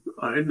know.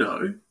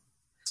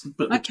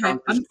 But the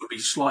judges will be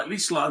slightly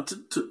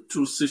slanted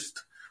to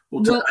assist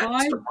or to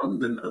someone,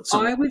 then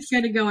I was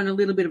going to go in a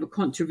little bit of a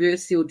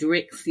controversial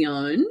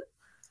direction.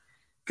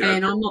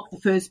 And I'm not the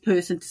first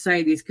person to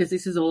say this because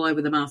this is all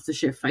over the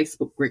MasterChef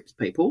Facebook groups,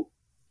 people.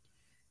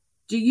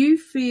 Do you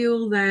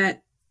feel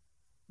that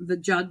the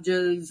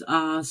judges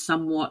are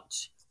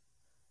somewhat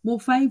more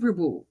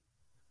favourable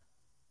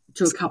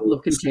to a couple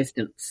of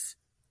contestants?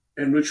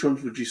 And which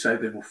ones would you say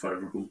they're more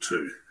favourable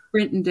to?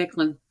 Brent and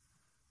Declan.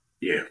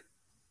 Yeah.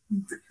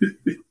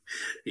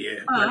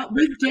 Yeah.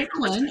 With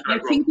Declan,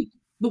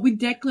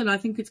 I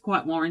think it's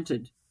quite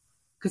warranted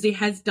because he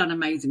has done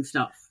amazing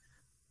stuff.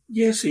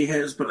 Yes, he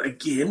has, but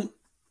again,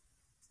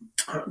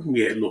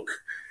 look,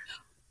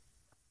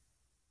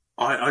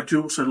 I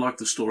do also like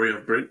the story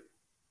of Brent,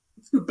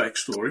 the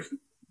backstory. Mm-hmm.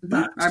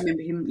 But I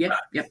remember him.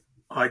 Yep.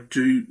 I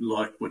do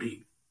like what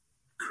he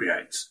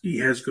creates. He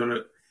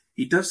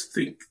does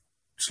think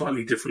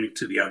slightly differently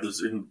to the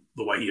others in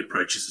the way he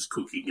approaches his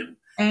cooking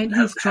and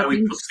how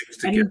he puts things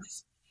together.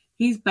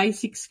 His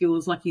basic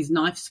skills, like his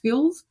knife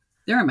skills,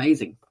 they're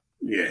amazing.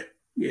 Yeah.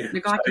 The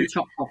guy can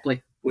chop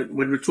properly. When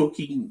we're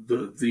talking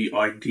the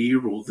idea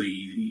or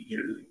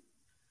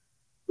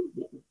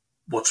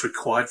what's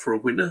required for a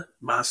winner,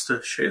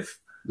 master chef,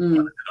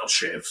 they're not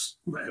chefs,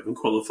 they haven't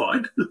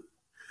qualified.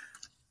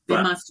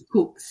 They're master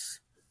cooks.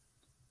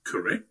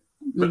 Correct.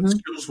 But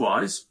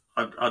skills-wise,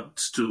 I'd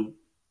still,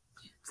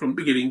 from the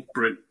beginning,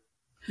 Brent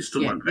is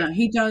still one. No,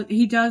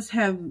 he does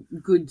have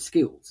good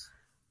skills.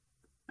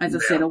 As I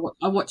said,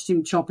 I watched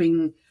him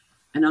chopping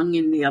an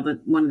onion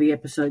one of the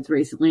episodes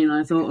recently, and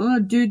I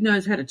thought, dude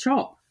knows how to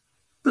chop.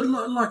 But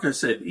like I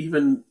said,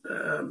 even,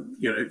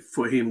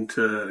 for him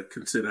to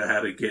consider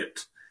how to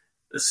get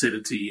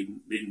acidity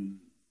in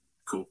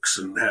cooks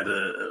and how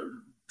to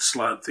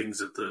slant things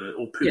or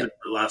pivot at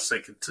the last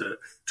second to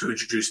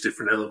introduce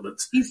different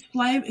elements.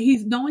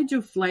 His knowledge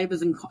of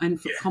flavours and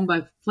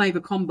flavour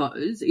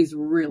combos is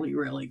really,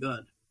 really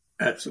good.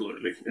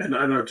 Absolutely. And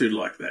I do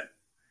like that.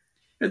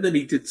 And then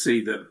he did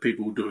see that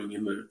people were doing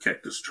in the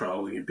cactus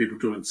trolling and people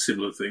doing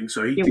similar things.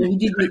 So he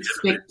didn't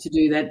expect to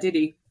do that, did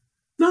he?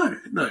 No,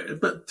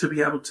 but to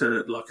be able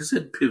to, like I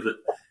said, pivot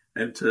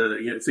and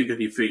to think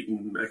on your feet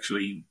and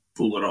actually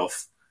pull it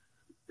off,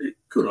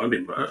 good on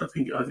him. I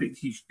think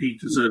he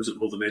deserves it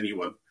more than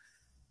anyone.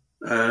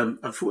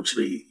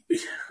 Unfortunately,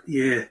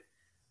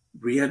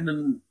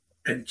 Rhiannon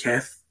and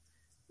Kath,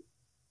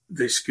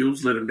 their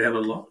skills let them down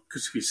a lot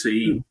because if you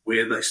see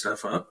where they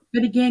stuff up.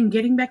 But again,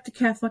 getting back to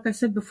Kath, like I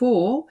said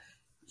before,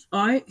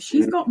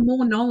 she's got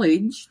more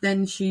knowledge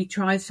than she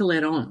tries to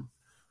let on.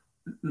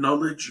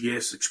 Knowledge,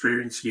 yes.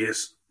 Experience,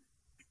 yes.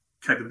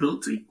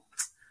 Capability,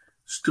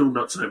 still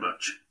not so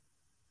much.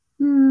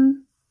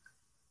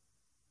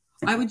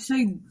 I would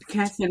say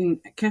Kath and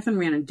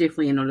Rhiannon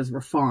definitely are not as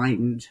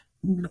refined.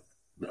 No,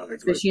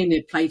 especially in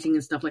their plating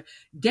and stuff like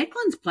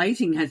Declan's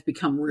plating has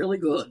become really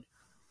good.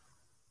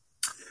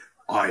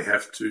 I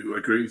have to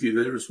agree with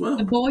you there as well.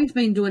 The boy's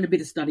been doing a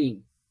bit of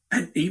studying.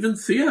 And even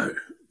Theo.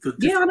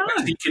 I know.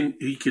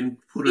 He can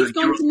put He's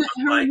gone from that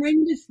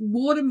horrendous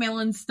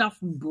watermelon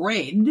stuffed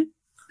bread.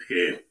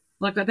 Yeah.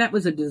 Like that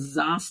was a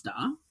disaster.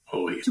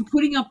 Oh, yeah. To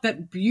putting up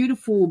that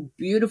beautiful,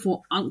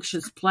 beautiful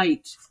unctuous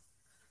plate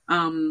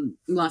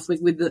last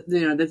week with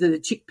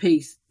the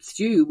chickpea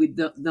stew with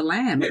the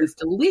lamb. Yeah. It was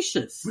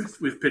delicious.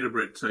 With pita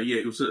bread. So,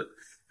 it was a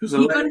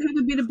You've got to have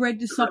a bit of bread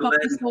to sop up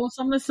the sauce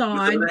on the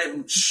side. The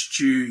lamb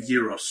stew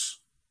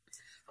gyros.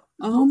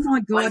 Oh,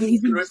 my God. The way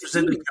he can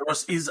represent a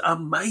gyros is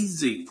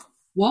amazing.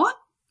 What?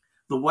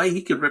 The way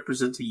he can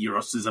represent a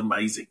gyros is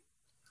amazing.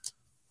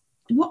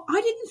 Well,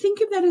 I didn't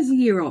think of that as a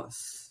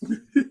gyros.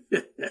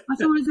 I thought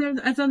it was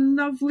as a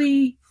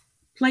lovely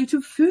plate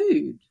of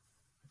food.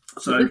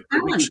 So,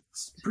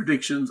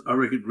 predictions. I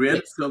reckon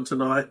Rhiannon's gone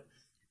tonight,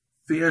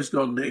 Theo's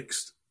gone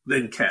next,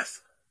 then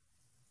Kath.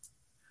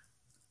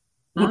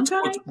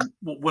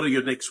 What are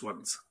your next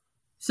ones?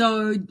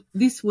 So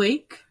this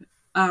week,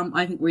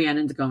 I think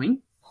Rhiannon's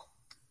going.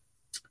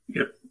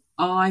 Yep.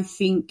 I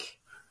think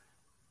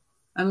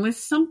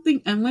unless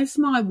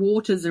my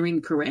waters are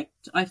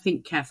incorrect, I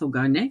think Kath will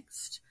go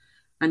next,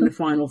 and the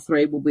final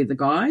three will be the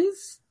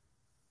guys.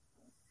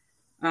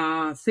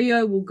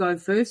 Theo will go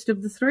first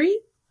of the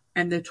three,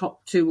 and the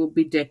top two will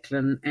be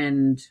Declan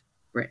and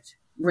Brent.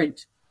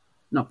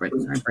 Not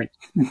Brent, sorry, Brent.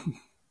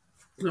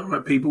 All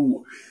right,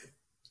 people.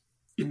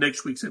 In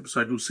next week's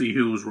episode, we'll see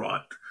who was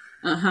right.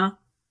 Uh-huh.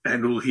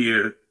 And we'll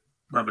hear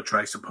Mama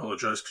Trace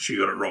apologise because she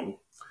got it wrong.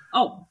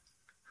 Oh,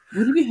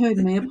 would have you heard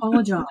me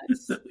apologise?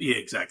 Yeah,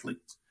 exactly.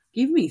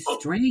 Give me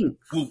strength.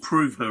 We'll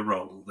prove her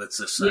wrong, let's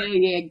just say.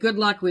 Yeah. Good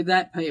luck with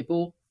that,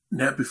 people.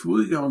 Now, before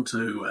we go on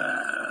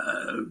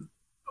to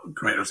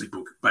Great Aussie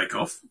Book Bake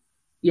Off.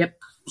 Yep.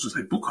 I was going to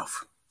say Book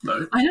Off.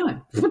 No. I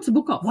know. What's a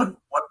book off? What?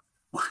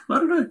 I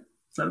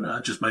don't know. I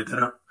just made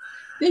that up.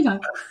 There you go.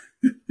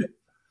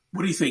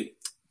 What do you think?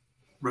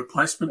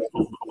 Replacement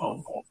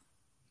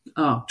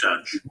of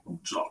Judge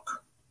Zoc?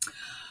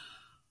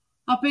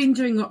 I've been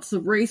doing lots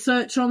of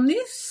research on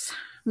this,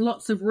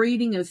 lots of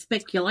reading of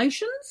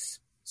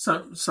speculations.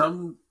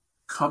 Some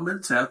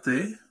comments out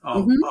there.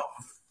 I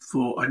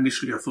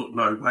thought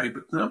no way,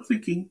 but now I'm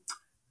thinking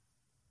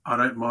I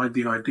don't mind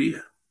the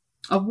idea.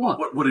 Of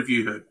what? What have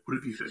you heard? What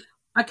have you heard?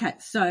 Okay,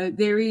 so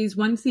there is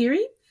one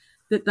theory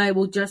that they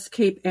will just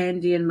keep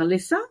Andy and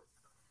Melissa,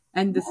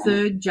 and the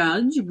third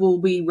judge will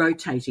be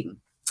rotating,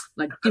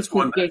 like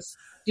different guests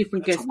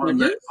one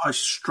that I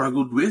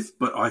struggled with,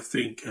 but I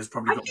think has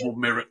probably got more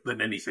merit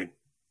than anything.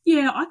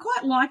 Yeah, I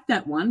quite like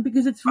that one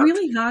because it's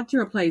really hard to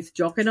replace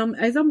Jock. And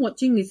as I'm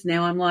watching this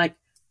now, I'm like,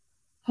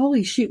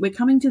 holy shit, we're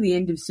coming to the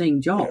end of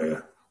seeing Jock.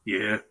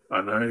 Yeah,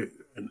 I know,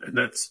 and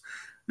that's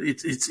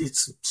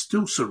it's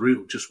still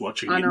surreal just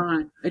watching. I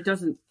know it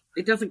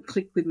doesn't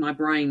click with my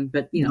brain,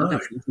 but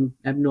that's nothing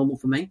abnormal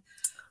for me.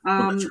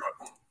 That's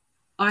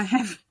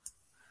right.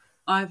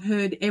 I've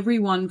heard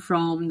everyone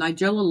from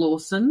Nigella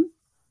Lawson.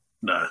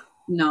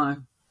 No.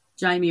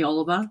 Jamie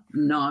Oliver.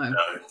 No.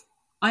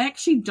 I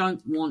actually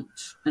don't want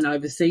an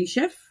overseas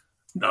chef.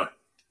 No.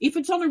 If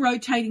it's on a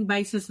rotating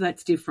basis,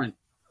 that's different.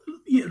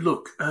 Yeah,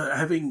 look,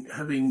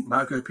 having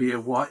Margot Pierre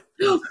White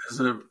as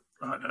a,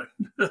 I know.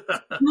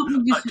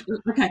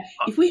 Okay,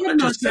 if we had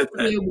Margot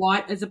Pierre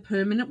White as a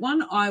permanent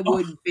one, I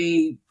would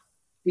be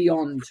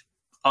beyond.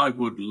 I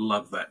would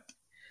love that.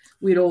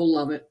 We'd all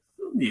love it.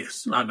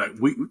 Yes, I know.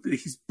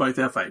 He's both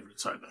our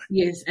favourites, I know.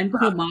 Yes, and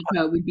poor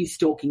Marco, we'd be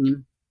stalking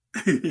him.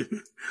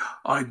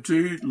 I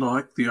do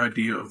like the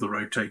idea of the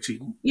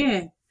rotating.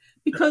 Yeah,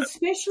 because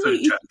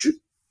especially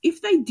if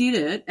they did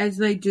it as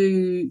they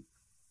do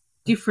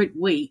different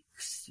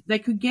weeks, they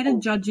could get a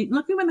judge in.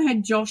 Like when they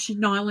had Josh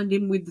Nyland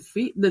in with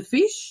the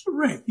fish.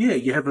 Right, yeah,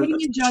 you have a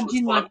judge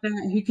in like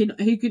that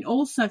who can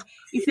also,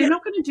 if they're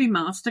not going to do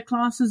master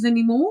classes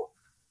anymore,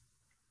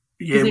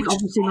 because they're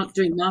obviously not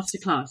doing master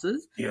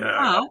classes.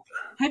 Yeah. But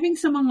having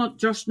someone like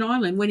Josh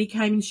Nyland, when he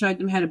came and showed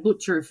them how to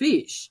butcher a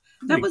fish,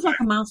 that was like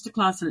a master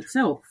class in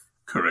itself.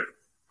 Correct.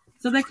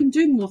 So they can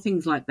do more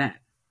things like that.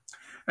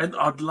 And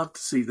I'd love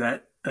to see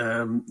that,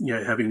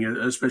 having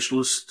a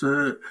specialist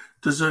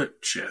dessert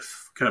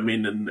chef come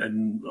in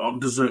and on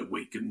dessert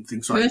week and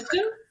things like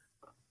that.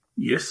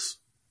 Yes.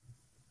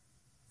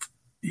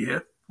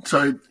 Yeah.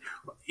 So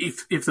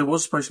if there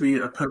was supposed to be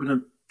a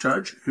permanent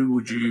judge, who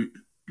would you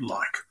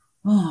like?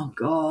 Oh,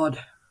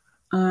 God.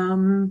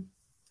 I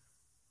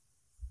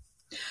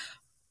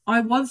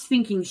was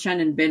thinking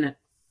Shannon Bennett.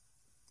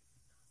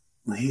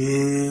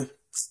 Yeah.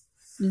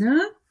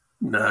 No.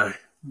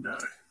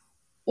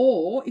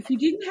 Or if you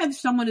didn't have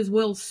someone as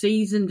well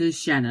seasoned as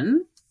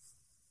Shannon,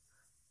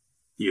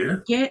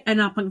 get an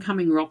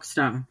up-and-coming rock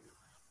star.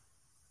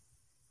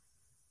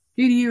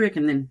 Who do you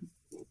reckon then?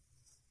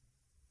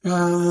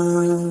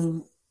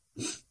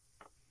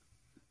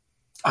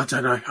 I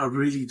don't know. I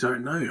really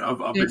don't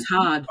know. It's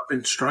hard. I've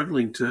been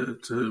struggling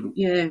to...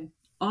 Yeah.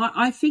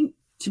 I think,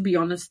 to be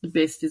honest, the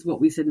best is what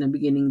we said in the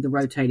beginning, the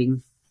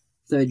rotating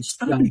third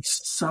judge.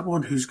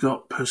 Someone who's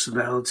got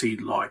personality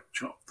like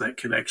Jock that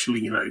can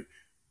actually,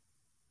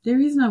 There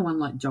is no one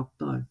like Jock,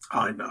 though.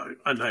 I know.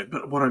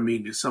 But what I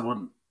mean is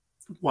someone,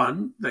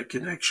 one, that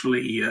can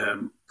actually...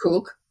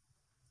 cook.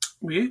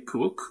 Yeah,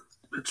 cook.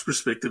 It's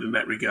respected in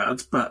that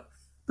regards, but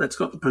that's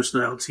got the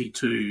personality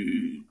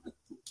to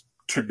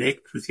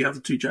connect with the other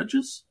two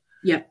judges.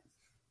 Yeah.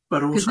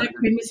 But also... Because that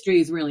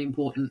chemistry is really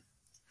important.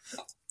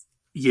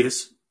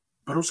 Yes,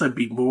 but also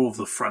be more of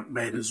the front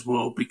man as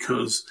well,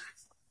 because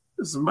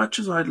as much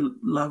as I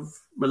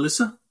love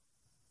Melissa,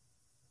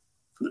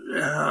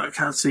 I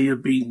can't see her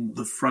being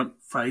the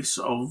front face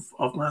of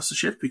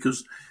MasterChef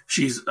because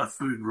she's a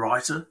food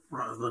writer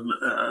rather than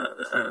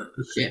a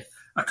chef,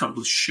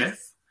 accomplished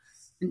chef.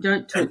 And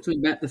don't talk to me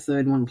about the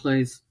third one,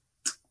 please.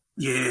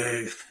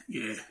 Yeah,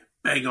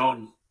 bang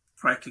on,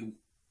 cracking.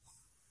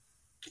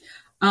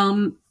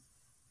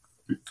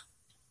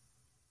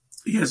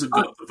 He hasn't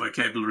got the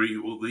vocabulary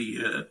or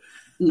the...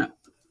 no.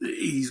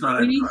 He's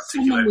not... We need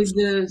someone with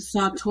the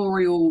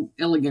sartorial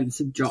elegance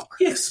of Jock.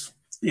 Yes,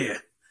 yeah.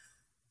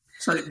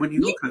 So when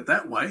you look at it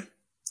that way...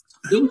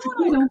 You know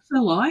what I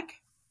also like?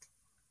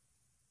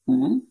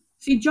 Mm-hmm.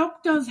 See,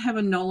 Jock does have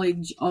a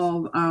knowledge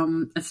of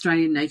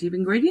Australian native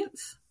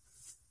ingredients.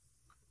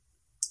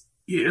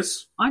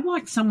 Yes. I'd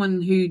like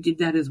someone who did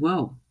that as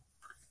well.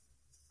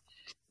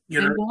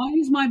 And why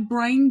is my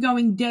brain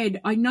going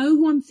dead? I know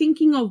who I'm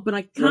thinking of, but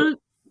I can't...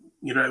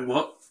 You know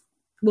what?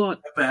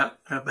 What? How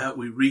about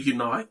we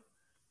reunite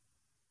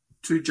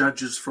two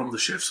judges from the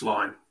chef's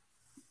line?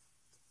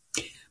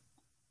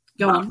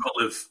 Mark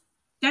Olive.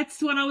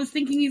 That's what I was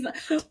thinking.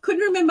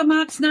 Couldn't remember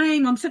Mark's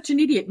name. I'm such an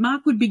idiot.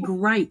 Mark would be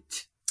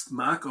great.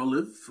 Mark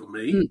Olive for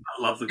me.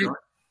 I love the guy.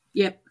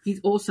 Yep,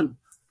 he's awesome.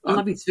 I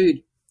love his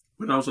food.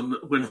 When I was on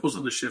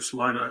the chef's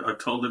line, I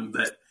told him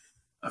that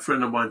a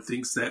friend of mine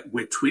thinks that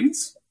we're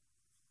twins.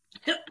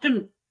 Yeah.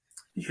 Who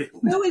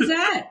is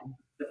that?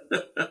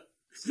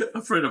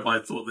 A friend of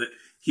mine thought that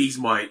he's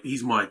my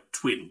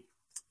twin.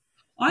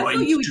 I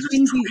thought you were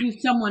twins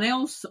with someone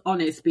else on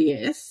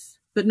SBS,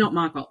 but not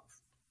Mark Olive.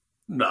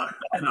 No,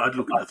 and I'd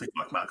look at nothing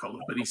like Mark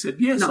Olive, but he said,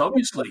 yes,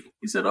 obviously.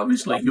 He said,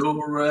 obviously,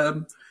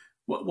 you're,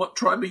 what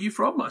tribe are you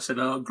from? I said,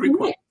 Greek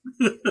one.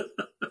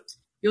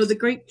 You're the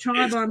Greek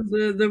tribe, I'm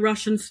the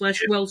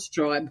Russian/Welsh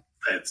tribe.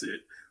 That's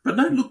it. But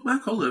no, look,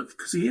 Mark Olive,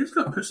 because he has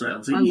got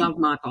personality. I love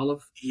Mark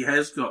Olive. He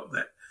has got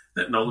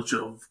that knowledge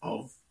of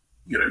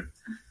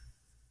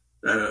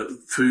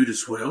food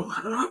as well.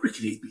 And I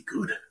reckon he'd be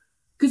good.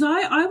 Because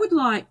I would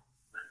like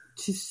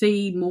to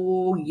see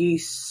more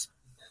use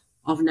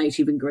of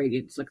native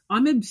ingredients. Like,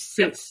 I'm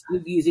obsessed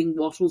with using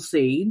wattle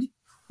seed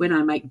when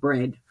I make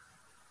bread.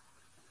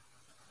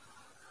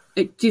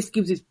 It just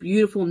gives this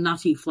beautiful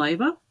nutty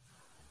flavour.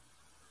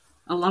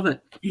 I love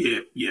it.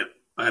 Yeah,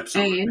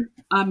 absolutely. And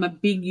I'm a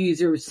big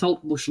user of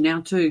saltbush now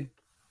too.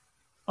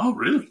 Oh,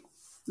 really?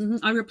 Mm-hmm.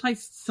 I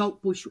replace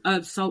salt with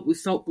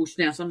saltbush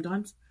now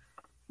sometimes.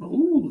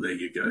 Oh, there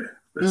you go.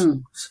 That's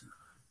nice.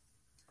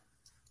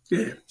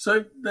 Yeah,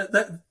 so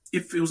that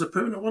if it was a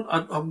permanent one,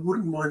 I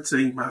wouldn't mind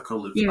seeing Mark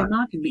Olive. Yeah,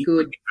 Mark would be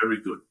good. Be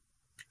very good.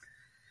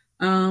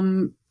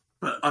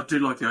 But I do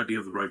like the idea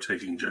of the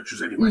rotating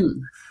judges anyway.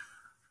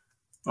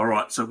 All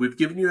right, so we've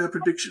given you our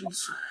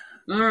predictions.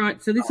 All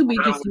right, so this will be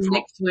just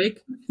next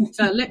week.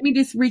 So let me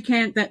just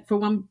recant that for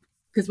one,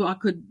 because I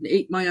could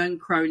eat my own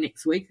crow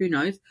next week. Who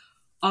knows?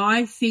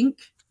 I think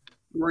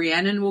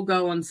Rhiannon will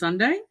go on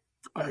Sunday.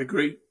 I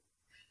agree.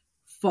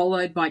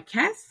 Followed by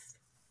Kath.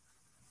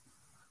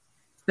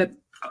 But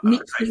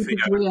next week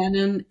is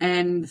Rhiannon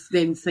and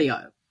then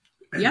Theo.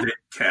 And then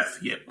Kath,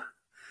 yep.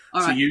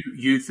 All so right.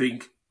 you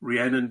think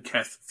Rhiannon,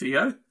 Kath,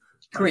 Theo?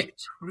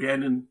 Correct.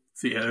 Rhiannon,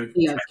 Theo,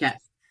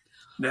 Kath.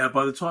 Now,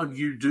 by the time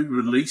you do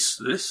release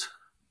this...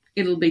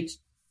 It'll be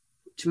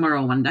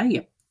tomorrow, one day,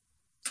 yep.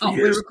 Oh, yes.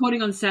 We're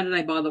recording on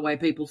Saturday, by the way,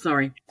 people.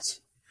 Sorry.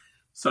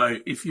 So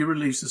if you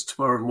release this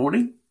tomorrow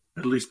morning,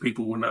 at least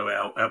people will know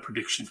our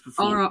predictions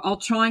before. All right, I'll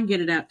try and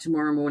get it out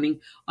tomorrow morning.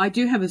 I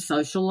do have a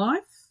social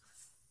life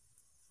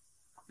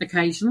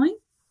occasionally.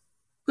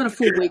 Got a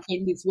full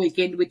weekend this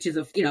weekend, which is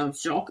a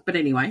shock, but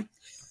anyway.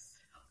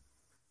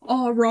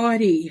 All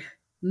righty.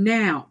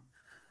 Now,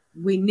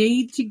 we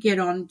need to get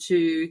on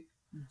to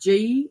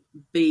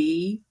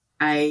GBAO.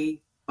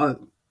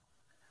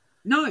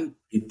 No,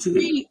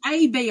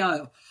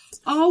 GABO.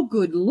 Oh,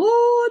 good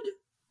Lord.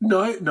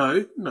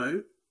 No.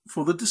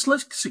 For the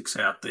dyslexics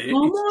out there,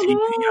 oh it's my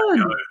GBAO.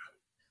 God.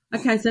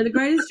 Okay, so the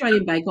Great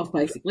Australian Bake Off,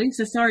 basically.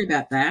 So sorry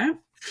about that.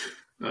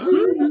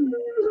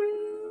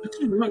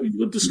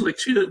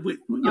 Dyslexia.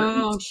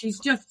 Oh, she's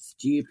just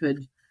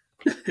stupid.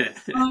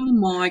 Oh,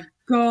 my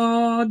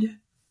God.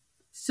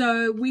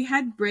 So we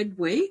had Bread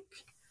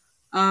Week.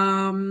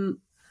 Now,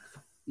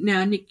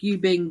 Nick, you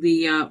being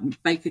the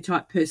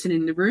baker-type person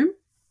in the room,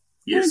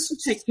 yes, why don't you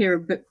take care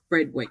of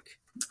Bread Week?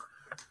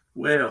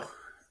 Well,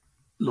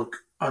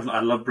 look,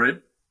 I love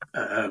bread.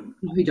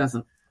 Who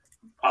doesn't?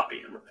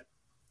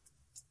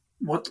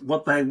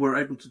 What they were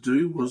able to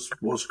do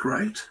was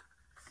great.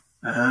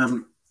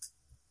 Now,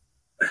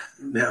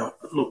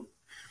 look,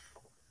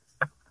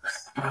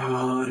 I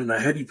don't know,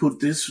 how do you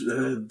put this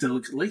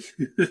delicately?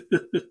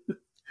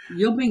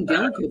 You're being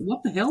delicate.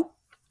 What the hell?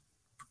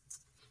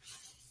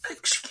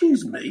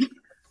 Excuse me.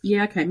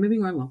 Yeah, okay,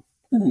 moving right along.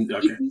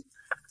 Okay.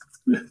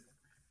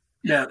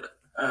 Now,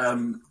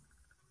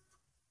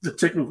 the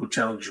technical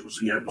challenge was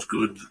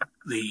good.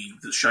 The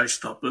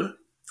showstopper,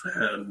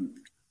 a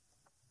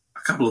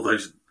couple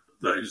of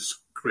those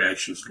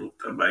creations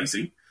looked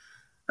amazing.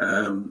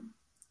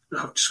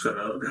 I've just got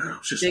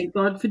to. Thank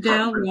God for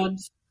dowel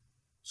rods.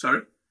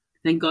 Sorry?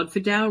 Thank God for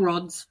dowel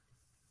rods.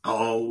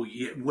 Oh,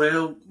 yeah.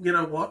 Well, you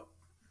know what?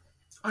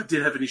 I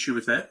did have an issue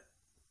with that.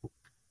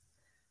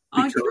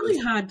 It's really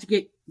hard to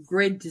get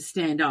bread to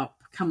stand up.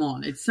 Come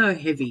on, it's so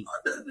heavy.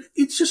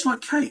 It's just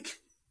like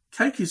cake.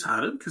 Cake is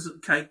harder because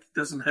cake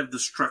doesn't have the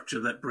structure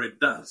that bread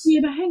does.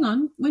 Yeah, but hang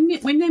on. When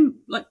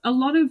like a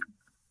lot of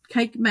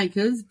cake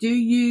makers do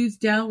use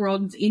dowel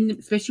rods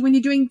especially when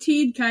you're doing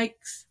tiered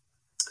cakes.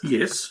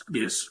 Yes,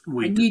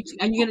 we and do.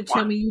 And you're going to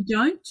tell me you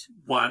don't?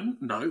 One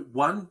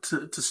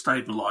to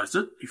stabilise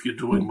it if you're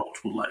doing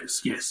multiple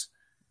layers, yes.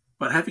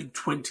 But having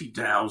 20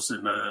 dowels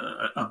in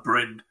a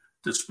bread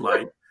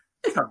display,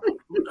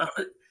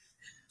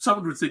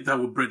 someone would think they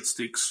were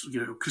breadsticks,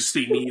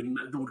 Christini, and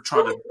they would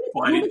try to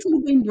fight it. Would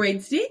have been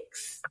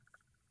breadsticks?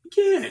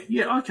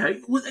 Yeah, okay.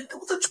 Well,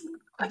 that's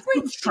a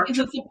breadstick is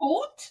a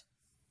support.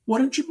 Why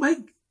don't you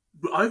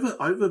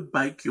over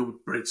bake your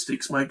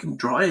breadsticks, make them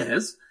dry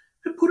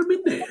and put them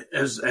in there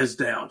as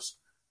dowels.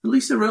 At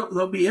least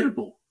they'll be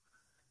edible.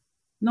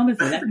 Not if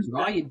they're that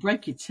dry, you'd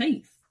break your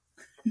teeth.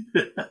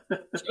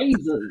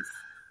 Jesus.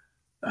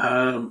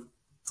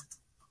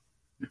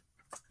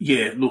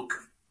 Yeah, look.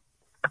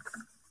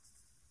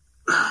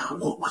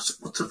 What's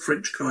the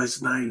French guy's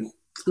name?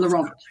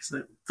 Laurent.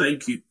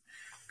 Thank you.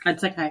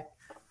 That's okay.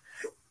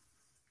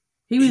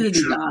 He was a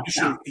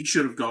disaster. He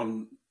should have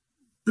gone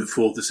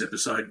before this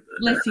episode.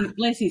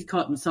 Bless his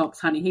cotton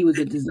socks, honey. He was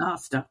a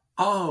disaster.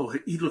 Oh,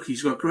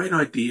 he's got great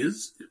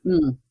ideas.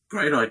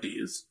 Great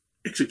ideas.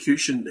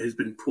 Execution has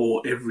been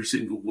poor every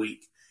single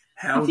week.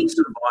 How he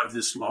survived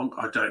this long,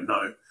 I don't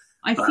know.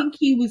 I think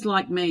he was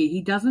like me.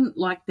 He doesn't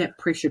like that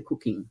pressure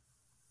cooking.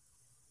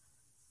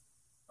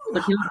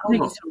 Like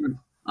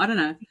I don't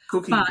know.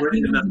 Cooking bread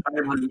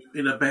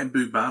in a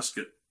bamboo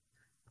basket.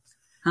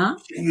 Huh?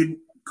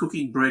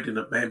 cooking bread in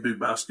a bamboo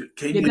basket.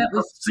 Can you that not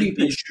was see the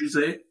stupid. issues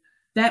there?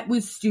 That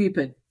was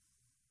stupid.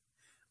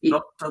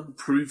 Not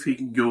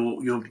improving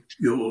your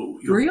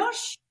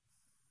brioche.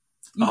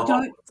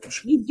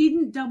 You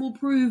didn't double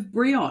proof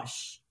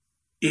brioche.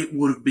 It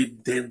would have been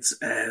dense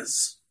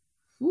as.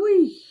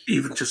 Whee.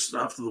 Even just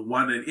after the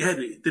one, and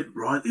it did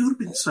right. It would have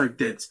been so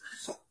dense.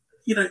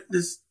 You know,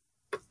 there's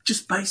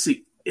just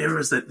basic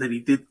errors that he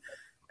did,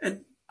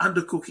 and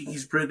undercooking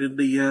his bread in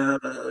the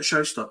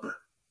showstopper.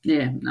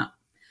 Yeah, no.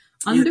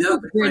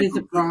 Undercooked bread is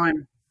a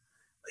crime.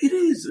 It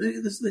is.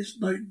 There's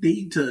no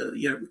need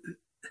to,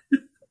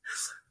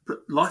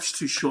 but life's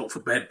too short for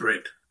bad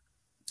bread.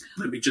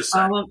 Let me just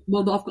say.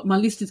 Well, I've got my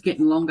list is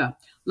getting longer.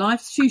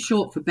 Life's too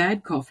short for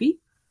bad coffee,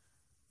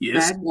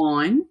 yes, bad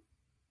wine,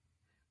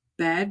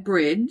 bad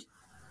bread.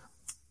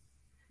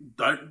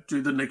 Don't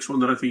do the next one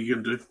that I think you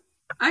can do.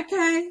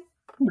 Okay.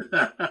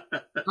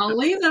 I'll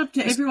leave that up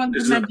to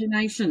everyone's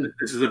imagination.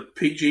 This is a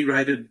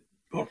PG-rated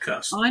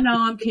podcast. I know,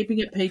 I'm keeping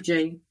it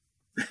PG.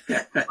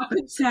 I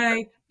could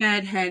say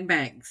bad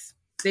handbags.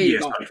 There you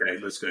go. Okay,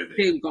 let's go there.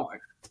 There you go.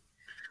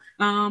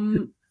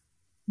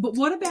 But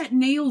what about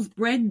Neil's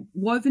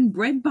woven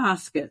bread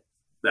basket?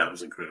 That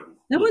was incredible.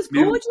 That was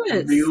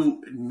gorgeous.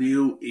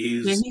 Neil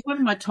is... Yeah, he's one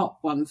of my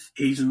top ones.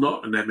 He's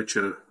not an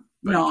amateur.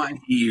 No.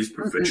 He is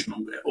professional.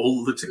 Mm-hmm.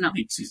 All of the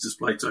techniques he's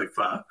displayed so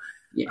far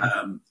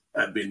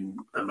have been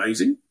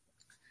amazing.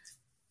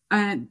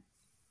 And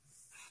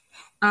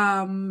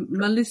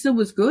Melissa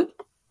was good.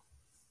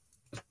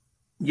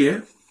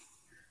 Yeah.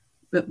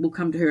 But we'll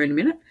come to her in a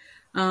minute.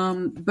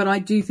 But I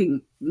do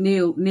think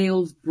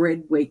Neil's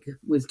bread week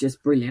was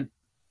just brilliant.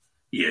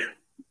 Yeah.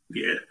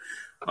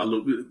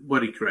 Look,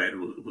 what he created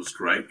was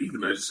great,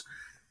 even those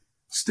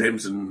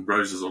stems and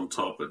roses on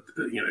top.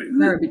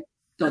 They're a bit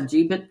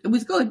dodgy, but it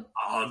was good.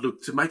 Oh,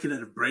 look, to make it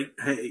out of bread,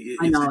 hey,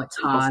 I know it's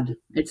hard.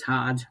 It's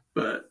hard,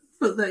 but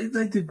they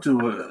did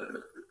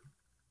a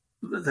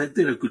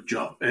good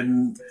job,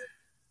 and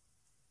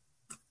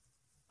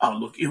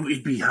look,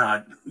 it'd be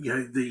hard.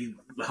 The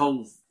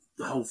whole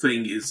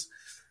thing is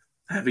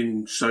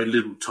having so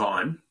little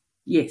time.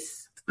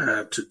 Yes,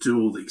 to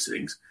do all these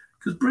things,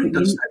 because bread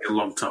does take a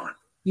long time.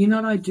 You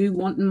know what I do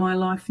want in my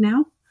life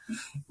now?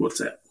 What's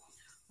that?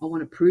 I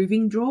want a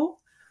proving drawer.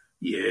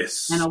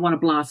 Yes. And I want a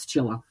blast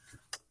chiller.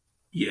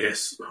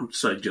 Yes. I'm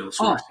so jealous.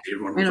 And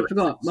I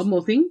forgot one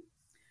more thing.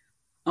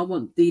 I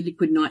want the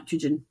liquid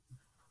nitrogen.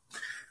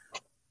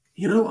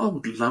 I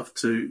would love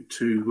to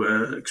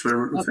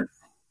experiment with that.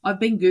 I've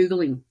been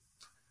Googling.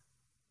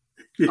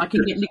 I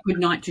can get liquid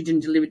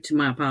nitrogen delivered to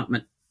my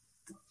apartment.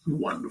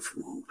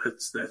 Wonderful.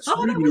 That's that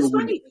was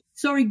funny.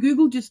 Sorry,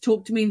 Google just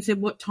talked to me and said,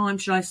 what time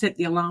should I set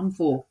the alarm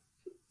for?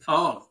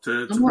 Oh,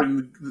 to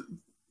bring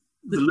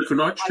the liquid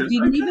nitrogen. I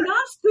didn't even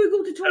ask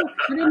Google to talk.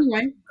 But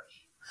anyway.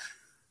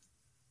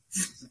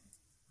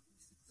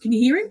 Can you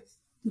hear him?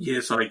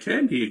 Yes, I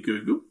can hear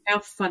Google. How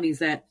fun is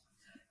that?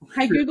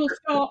 Hey, Google,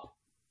 stop.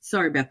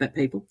 Sorry about that,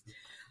 people.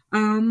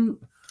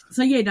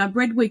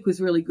 Bread week was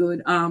really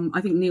good.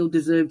 I think Neil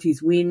deserved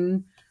his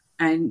win,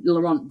 and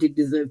Laurent did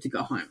deserve to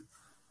go home.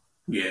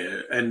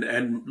 Yeah, and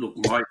look,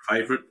 my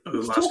favourite of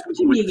the last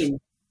couple of weeks.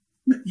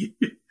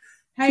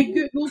 Hey,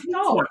 Google,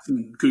 stop. I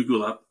can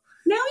Google up.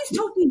 Now he's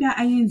talking about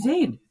ANZ.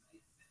 I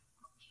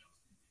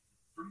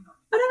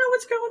don't know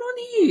what's going on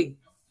here.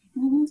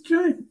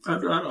 Okay. I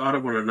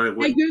don't want to know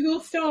what... Hey, Google,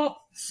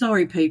 stop.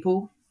 Sorry,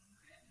 people.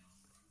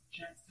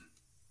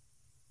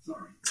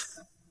 Sorry.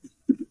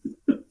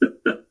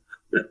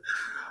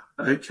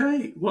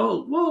 Okay.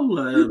 Well...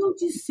 Google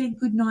just said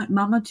goodnight,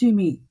 Mama, to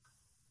me.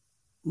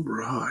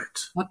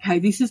 Right. Okay,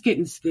 this is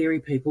getting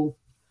scary, people.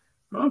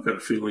 I've got a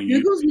feeling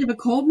Google's never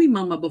called me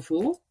Mama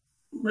before.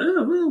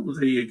 Well,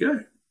 there you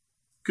go.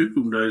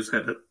 Google knows how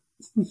to...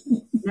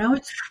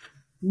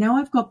 Now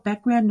I've got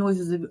background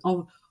noises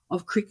of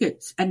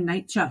crickets and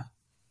nature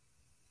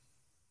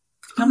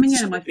coming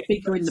out of my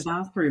speaker in the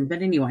bathroom.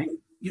 But anyway.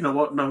 You know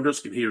what? No one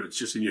else can hear it. It's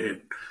just in your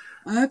head.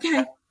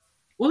 Okay.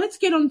 Well, let's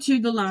get on to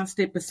the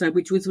last episode,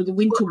 which was with the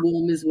Winter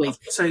Warmers Week.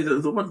 I'd say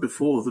the one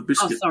before, the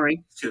biscuit. Oh,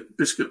 sorry.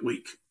 Biscuit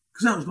Week.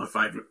 Because that was my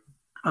favourite.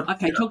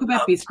 Okay, talk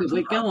about Biscuit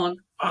Week. Go on.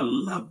 I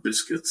love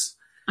biscuits.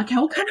 Okay,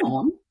 well, come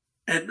on.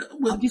 And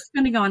I'm just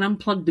going to go and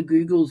unplug the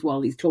Googles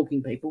while he's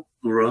talking, people.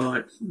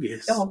 Right,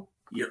 yes. Go on.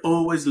 You're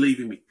always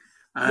leaving me.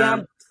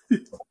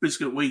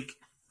 Biscuit Week,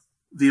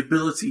 the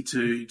ability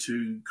to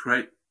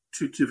create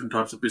two different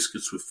types of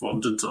biscuits with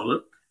fondant on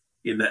it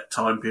in that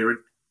time period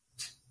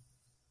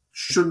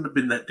shouldn't have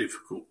been that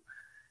difficult.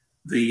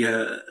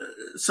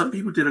 Some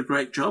people did a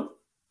great job,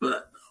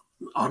 but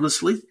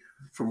honestly,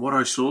 from what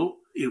I saw,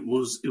 it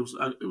was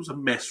a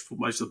mess for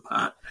most of the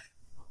part.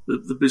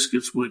 The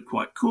biscuits weren't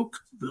quite cooked.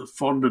 The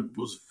fondant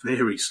was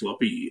very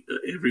sloppy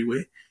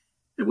everywhere.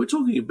 And we're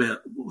talking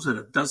about, what was it,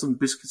 a dozen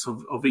biscuits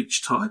of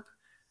each type?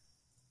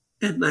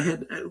 And they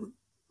had a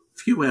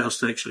few hours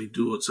to actually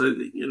do it. So,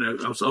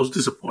 I was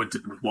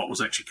disappointed with what was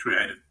actually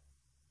created.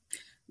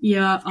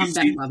 Yeah, I'm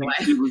back, by the way.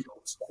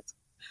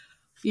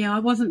 Yeah, I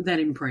wasn't that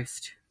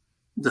impressed.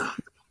 No.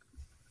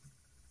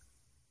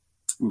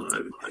 No.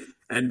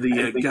 And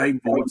the game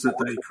boards that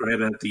they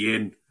created at the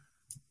end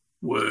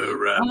were...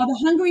 the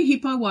Hungry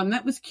Hippo one,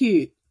 that was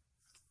cute.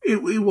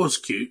 It was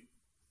cute.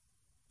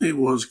 It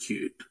was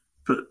cute.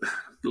 But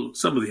look,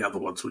 some of the other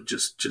ones were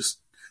just...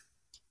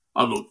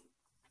 Oh, look,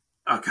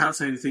 I can't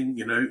say anything,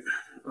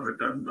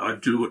 I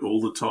do it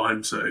all the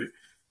time, so,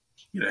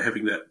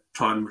 having that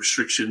time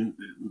restriction,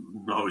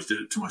 I always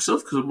did it to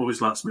myself because I'm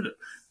always last minute.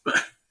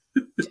 But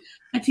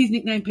that's his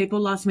nickname,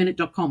 people,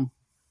 lastminute.com.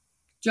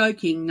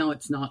 Joking, no,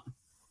 it's not.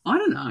 I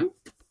don't know.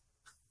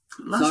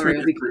 Last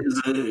Minute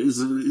is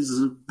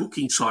a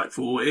booking site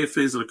for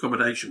airfares and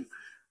accommodation.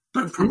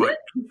 Don't promote.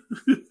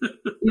 Is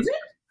it?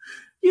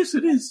 Yes,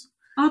 it is.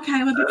 Okay,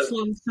 I'm a bit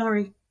slow.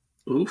 Sorry.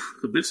 Oof,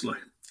 a bit slow.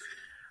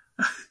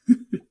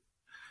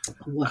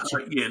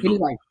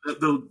 Anyway.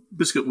 The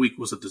Biscuit Week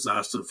was a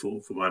disaster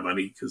for my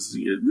money because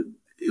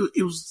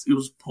it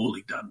was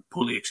poorly done,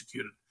 poorly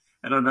executed.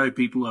 And I know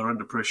people are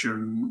under pressure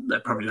and they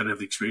probably don't have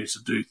the experience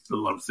to do a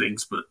lot of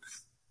things, but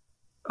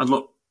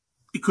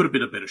it could have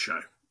been a better show.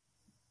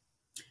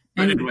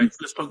 But anyway,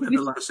 let's talk about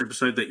the last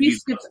episode that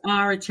biscuits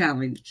are a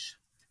challenge.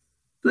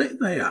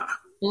 They are.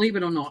 Believe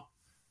it or not.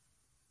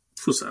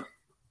 For some.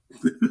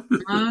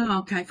 Oh,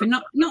 okay.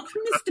 Not for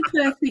Mr.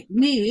 Perfect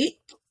Nick.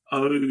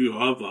 Oh,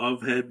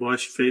 I've had my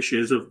fair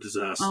shares of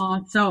disaster.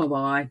 Oh, so have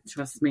I.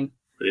 Trust me.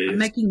 Yes. I'm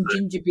making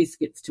ginger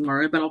biscuits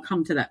tomorrow, but I'll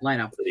come to that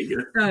later. There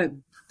you go. So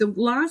the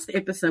last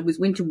episode was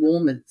Winter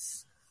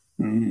Warmers,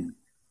 and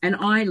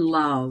I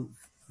love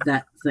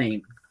that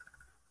theme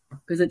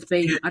because it's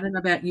been. I don't know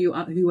about you,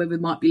 whoever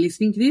might be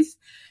listening to this.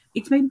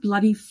 It's been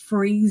bloody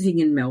freezing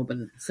in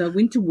Melbourne, so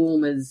Winter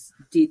Warmers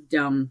did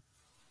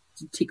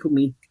tickle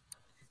me,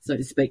 so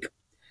to speak.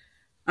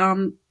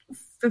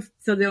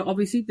 So they're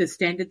obviously the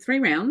standard 3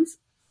 rounds.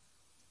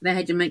 They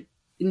had to make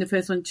in the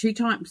first one 2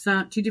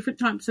 different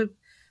types of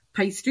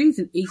pastries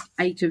and eat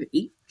 8 of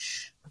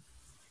each.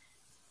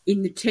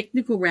 In the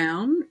technical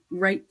round,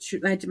 they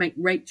had to make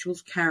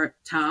Rachel's carrot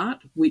tart,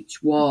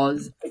 which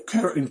was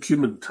carrot and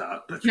cumin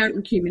tart. Carrot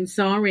and cumin.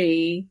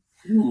 Sorry.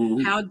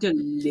 How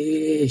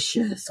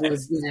delicious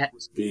was that?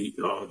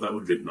 That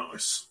would be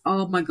nice.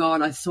 Oh my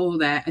God, I saw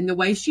that, and the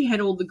way she had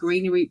all the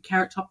greenery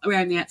carrot top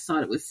around the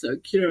outside, it was so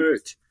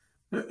cute.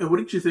 What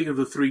did you think of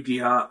the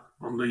 3D art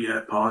on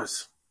the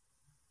pies?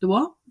 The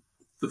what?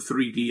 The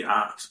 3D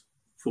art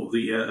for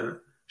the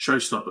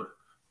showstopper.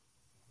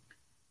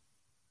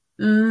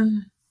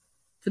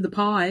 For the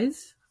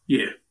pies?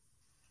 Yeah.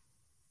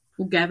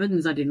 Well,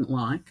 Gavin's I didn't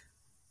like.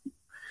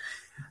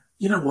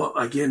 You know what?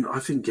 Again, I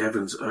think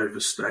Gavin's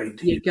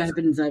overstayed. Yeah,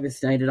 Gavin's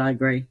overstated. I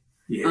agree.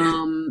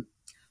 Yeah.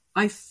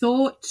 I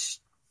thought,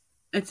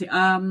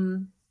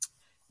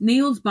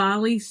 Neil's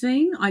barley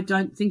scene, I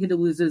don't think it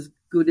was as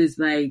good as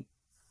they,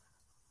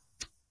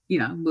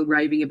 were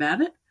raving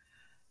about it.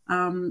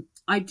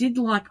 I did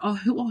like,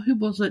 who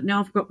was it?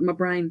 Now I've forgotten my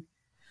brain.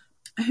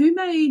 Who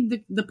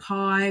made the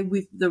pie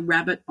with the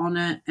rabbit on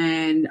it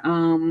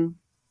and,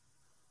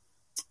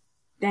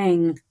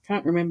 dang,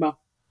 can't remember.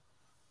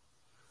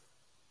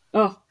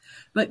 Oh,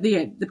 but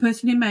the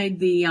person who made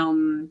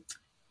the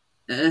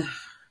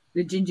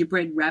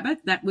gingerbread rabbit,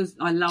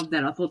 I loved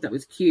that. I thought that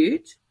was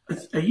cute.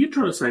 Are you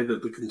trying to say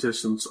that the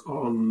contestants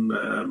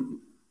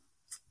on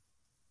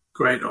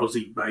Great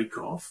Aussie Bake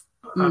Off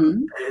are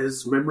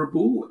as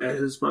memorable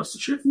as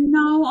MasterChef?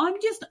 No,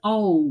 I'm just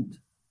old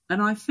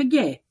and I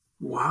forget.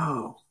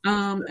 Wow.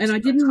 And I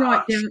didn't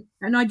write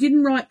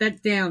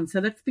that down, so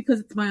that's because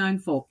it's my own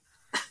fault.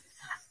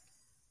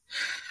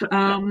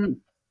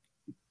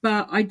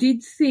 But I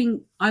did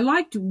think I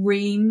liked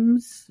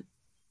Reem's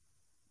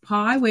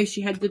pie where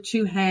she had the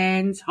 2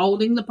 hands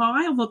holding the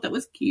pie. I thought that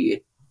was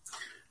cute.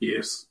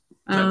 Yes.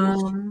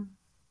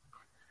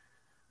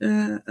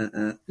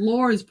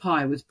 Laura's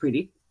pie was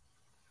pretty.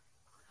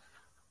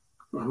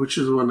 Which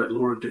is the one that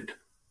Laura did?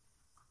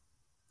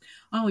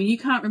 Oh, you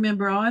can't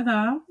remember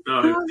either.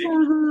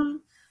 No.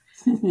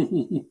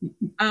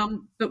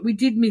 But we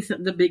did miss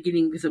at the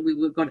beginning because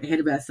we got ahead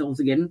of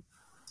ourselves again.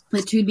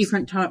 The 2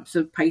 different types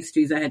of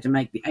pastries I had to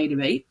make, the 8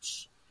 of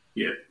each.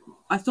 Yeah.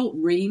 I thought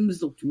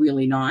Reem's looked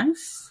really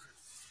nice.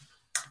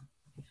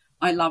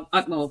 I love,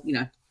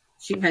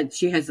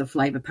 she has a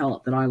flavour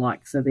palette that I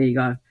like, so there you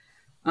go.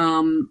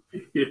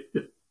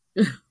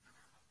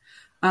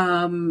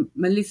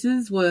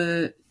 Melissa's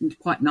were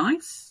quite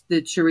nice,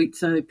 the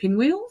chorizo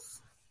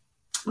pinwheels.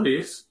 Oh,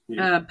 yes.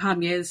 Yeah.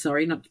 Palmiers,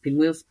 sorry, not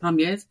pinwheels,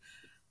 palmiers.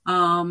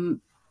 Ilona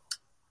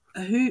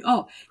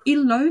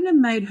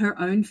made her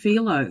own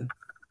phyllo.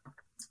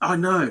 I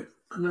know.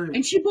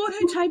 And she bought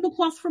her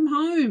tablecloth from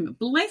home.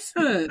 Bless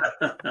her.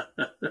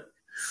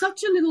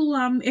 Such a little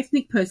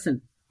ethnic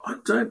person. I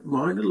don't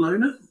mind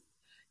Ilona.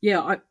 Yeah,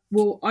 I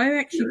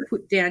actually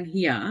put down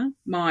here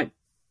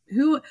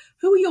who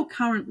are your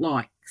current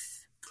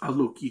likes? Oh,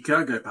 look, you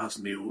can't go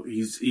past Neil.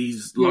 He's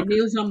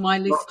Neil's on my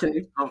list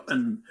too. Not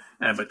an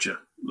amateur,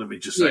 let me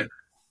just say.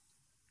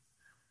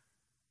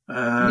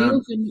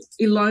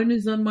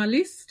 Ilona's on my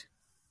list.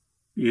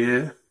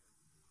 Yeah.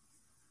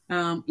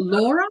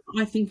 Laura,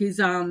 I think,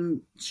 is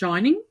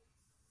shining.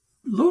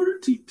 Laura,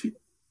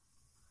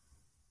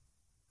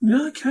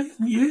 Yeah, okay.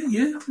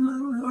 Yeah.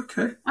 No,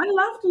 okay. I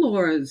loved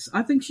Laura's.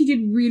 I think she did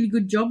a really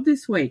good job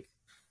this week.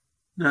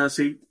 No,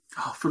 see,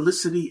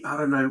 Felicity, I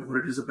don't know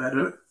what it is about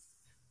her.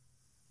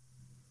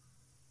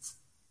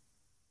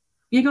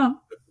 Yeah, go on.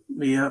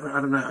 Yeah,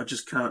 I don't know. I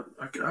just can't.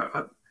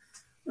 I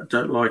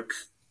don't like.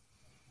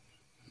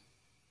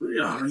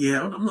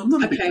 Yeah, I'm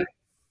not okay.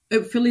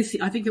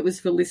 Felicity, I think it was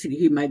Felicity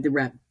who made the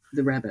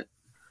rabbit.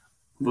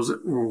 Was it?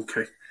 Oh,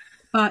 okay.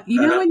 But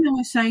you know when they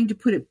were saying to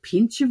put a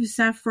pinch of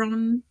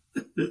saffron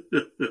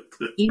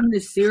in the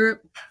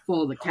syrup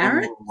for the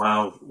carrot?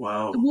 Oh,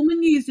 wow. The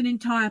woman used an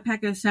entire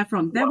packet of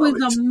saffron. That was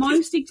the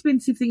most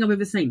expensive thing I've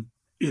ever seen.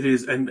 It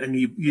is, and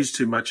you use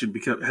too much and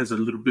it has a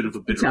little bit of a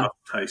bitter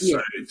aftertaste.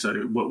 Yeah. So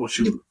what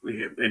should...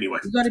 Yeah, anyway.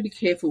 You've got to be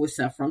careful with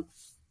saffron.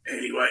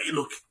 Anyway,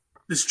 look,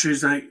 this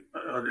Tuesday,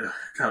 I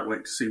can't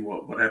wait to see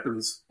what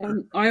happens.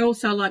 I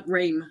also like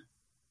Reem.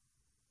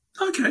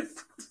 Okay.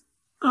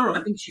 All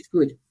right. I think she's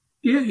good.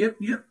 Yeah.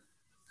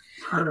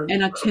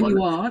 And I tell you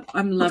what,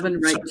 I'm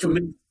loving Rachel.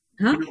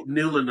 Huh?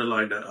 Neil and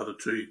Elena are the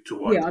two to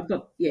watch.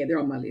 Yeah, they're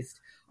on my list.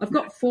 I've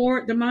got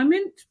 4 at the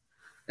moment.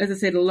 As I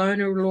said,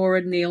 Elona,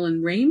 Laura, Neil,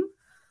 and Reem.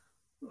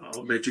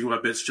 I'll be doing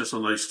my best just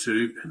on those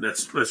 2, and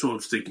that's what I'm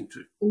sticking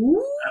to.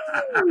 Ooh.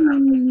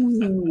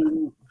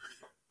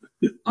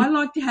 I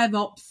like to have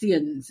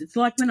options. It's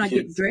like when I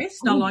get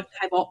dressed, I like to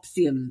have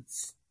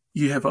options.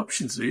 You have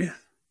options, do you?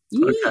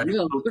 Yeah, okay.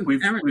 Well,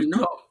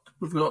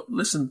 we've got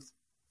less than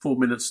 4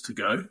 minutes to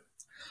go.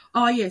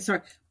 Oh, yeah,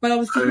 sorry. But I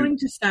was going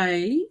to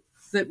say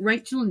that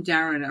Rachel and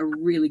Darren are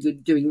really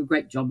good, doing a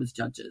great job as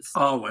judges.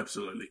 Oh,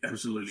 absolutely.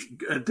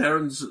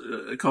 Darren's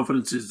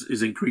confidence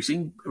is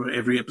increasing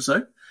every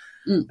episode.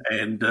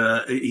 And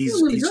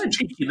his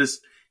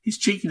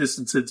cheekiness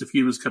and sense of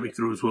humour is coming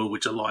through as well,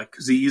 which I like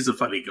because he is a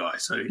funny guy.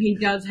 So he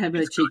does have a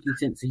cheeky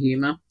sense of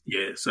humour.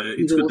 Yeah, so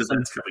it's good that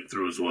that's coming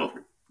through as well.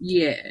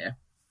 Yeah.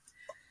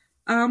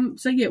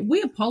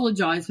 We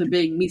apologise for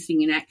being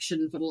missing in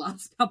action for the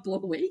last couple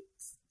of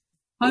weeks.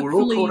 We're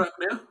all caught up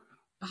now.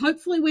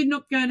 Hopefully we're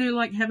not going to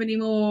have any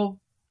more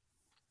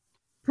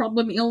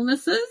problem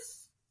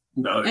illnesses.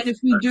 No. And if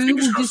we do,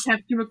 we'll just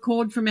have to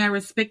record from our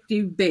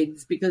respective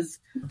beds because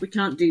we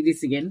can't do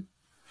this again.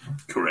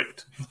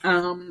 Correct.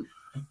 That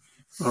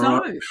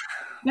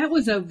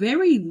was a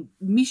very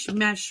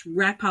mishmash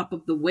wrap-up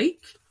of the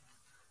week,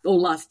 or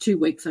last 2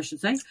 weeks, I should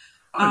say.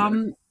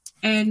 And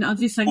I'll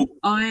just say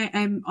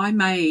I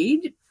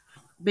made,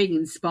 being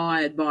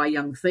inspired by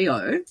young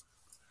Theo,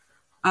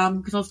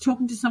 because I was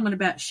talking to someone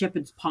about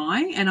shepherd's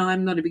pie, and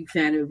I'm not a big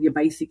fan of your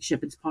basic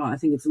shepherd's pie. I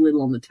think it's a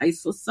little on the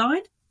tasteless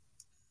side.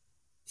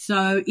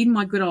 So in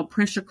my good old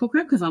pressure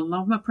cooker, because I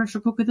love my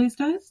pressure cooker these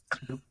days,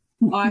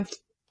 I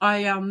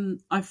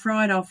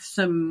fried off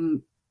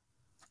some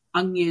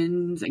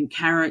onions and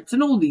carrots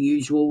and all the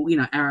usual,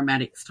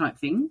 aromatics type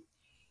thing.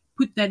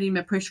 Put that in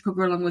my pressure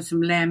cooker along with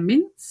some lamb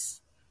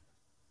mince,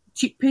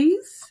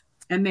 chickpeas,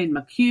 and then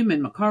my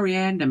cumin, my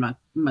coriander,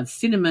 my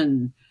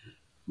cinnamon,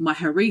 my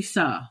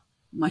harissa,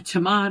 my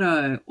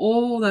tomato,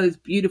 all those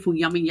beautiful,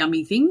 yummy,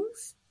 yummy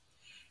things.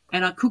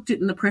 And I cooked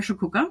it in the pressure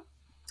cooker.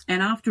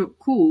 And after it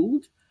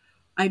cooled,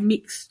 I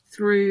mixed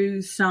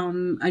through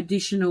some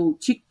additional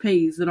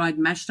chickpeas that I'd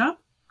mashed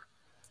up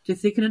to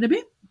thicken it a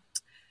bit.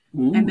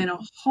 Ooh. And then a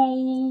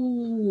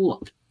whole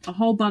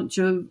bunch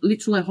of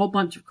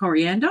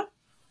coriander,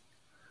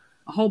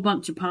 a whole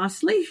bunch of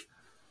parsley,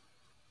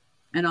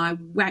 and I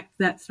whacked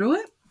that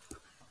through it.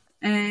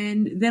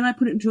 And then I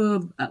put it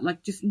into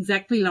just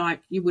exactly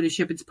like you would a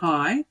shepherd's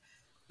pie,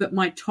 but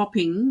my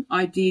topping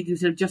I did,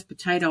 instead of just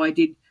potato, I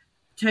did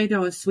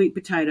potato, a sweet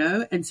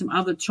potato, and some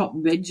other chopped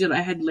veg that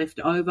I had left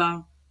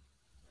over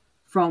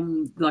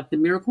from the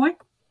Miracle.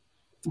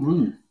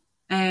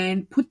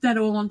 And put that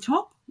all on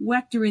top,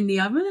 whacked her in the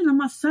oven, and I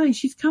must say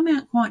she's come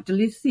out quite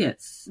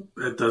delicious.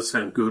 That does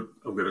sound good,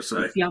 I'm going to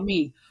say. It's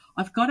yummy.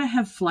 I've got to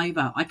have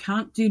flavour. I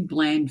can't do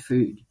bland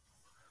food.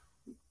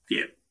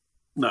 Yeah.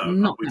 No,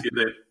 I'm with you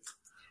there.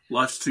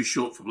 Life's too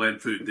short for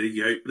bland food. There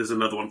you go. There's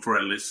another one for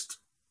our list.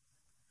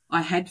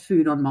 I had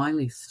food on my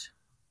list.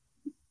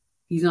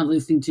 He's not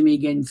listening to me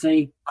again,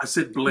 see? I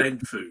said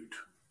bland food.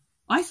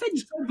 I said... Did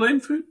you say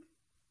bland food?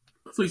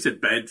 I thought you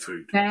said bad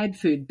food. Bad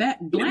food.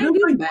 Bland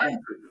is bad.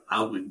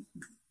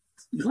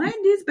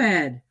 Bland is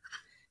bad.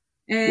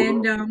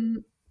 And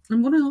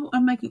and what else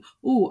I'm making?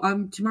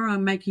 Tomorrow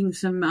I'm making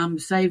some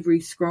savoury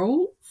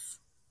scrolls.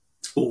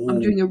 Ooh. I'm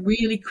doing a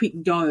really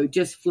quick dough,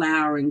 just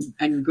flour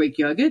and Greek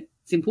yogurt.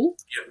 Simple.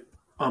 Yeah.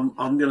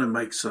 I'm going to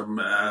make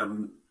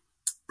some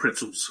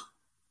pretzels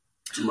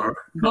tomorrow.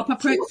 Proper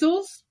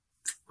pretzels?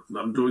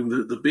 I'm doing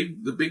the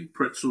big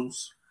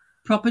pretzels.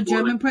 Proper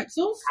German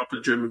pretzels?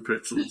 Proper German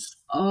pretzels.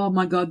 Oh,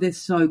 my God, they're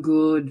so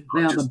good.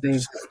 They are the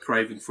best. I'm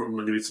craving for them. I'm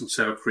going to get some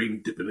sour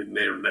cream, dip it in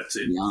there, and that's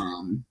it.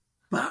 Yum.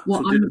 But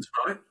for dinner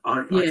tonight,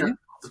 I'm going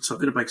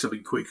to make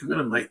something quick. I'm going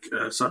to make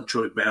a sun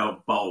choy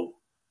bao bowl.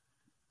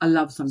 I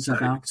love sun choy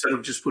bao. Instead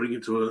of just putting it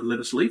into a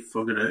lettuce leaf,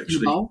 I'm going to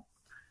actually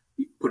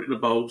put it in a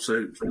bowl.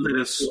 So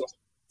lettuce,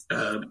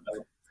 a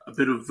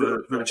bit of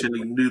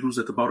vermicelli noodles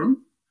at the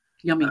bottom.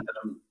 Yummy.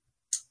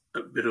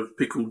 a bit of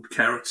pickled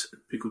carrot,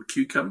 pickled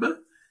cucumber,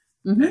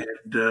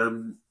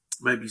 and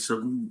maybe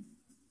something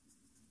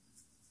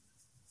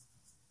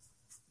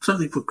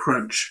for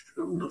crunch.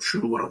 I'm not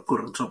sure what I'll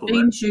put on top of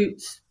bean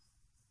shoots.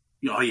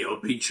 Oh yeah,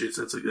 bean shoots.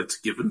 That's a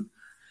given.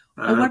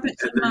 What about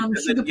some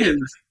sugar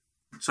peas?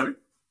 Sorry,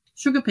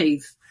 sugar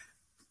peas.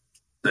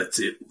 That's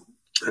it.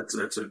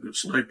 That's a good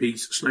snow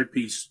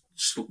peas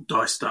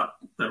diced up.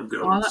 That'll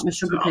go. I like my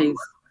sugar peas.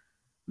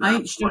 I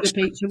eat sugar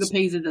peas. Sugar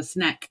peas as a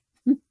snack.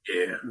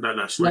 Yeah,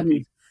 no, snow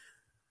peas.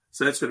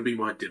 So that's going to be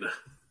my dinner.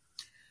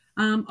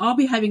 I'll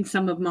be having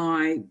some of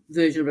my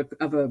version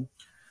of a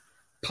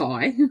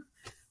pie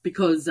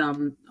because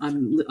I'm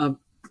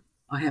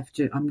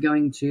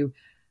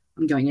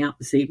going out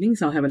this evening,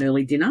 so I'll have an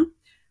early dinner.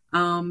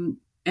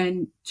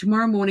 And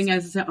tomorrow morning,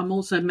 as I said, I'm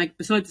also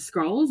besides the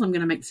scrolls, I'm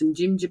going to make some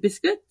ginger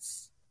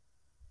biscuits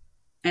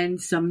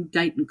and some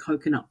date and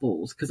coconut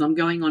balls because I'm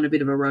going on a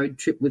bit of a road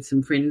trip with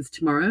some friends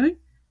tomorrow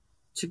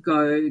to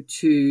go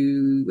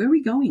to, where are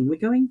we going? We're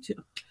going to,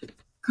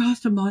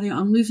 Christ almighty,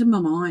 I'm losing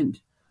my mind.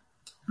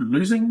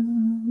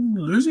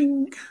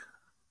 Losing.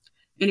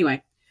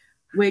 Anyway,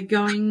 we're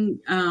going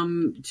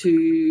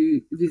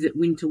to visit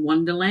Winter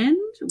Wonderland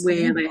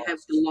where they have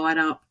the light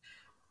up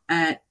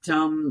at,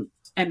 and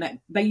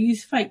they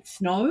use fake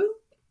snow.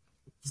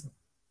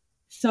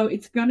 So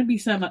it's going to be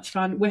so much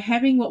fun. We're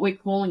having what we're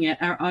calling it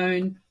our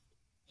own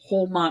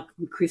Hallmark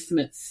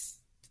Christmas.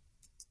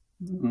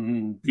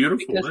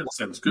 Beautiful. Because that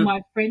sounds good.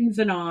 My friends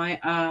and I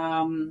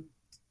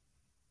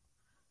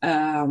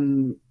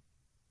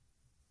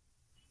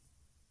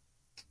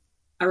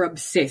are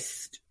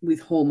obsessed with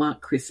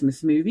Hallmark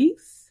Christmas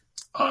movies.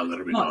 Oh,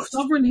 that'll be nice.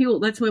 Sovereign Hill,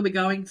 that's where we're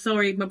going.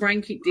 Sorry, my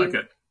brain kicked in.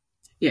 Okay.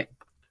 Yeah.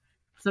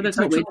 So that's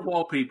it takes her a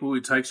while, people.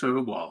 It takes her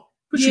a while.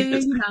 But she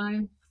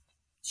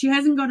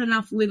hasn't got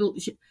enough little...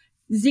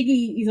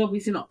 Ziggy is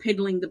obviously not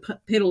peddling the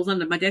pedals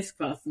under my desk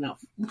fast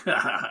enough.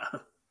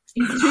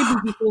 He's too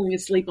busy falling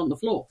asleep on the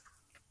floor.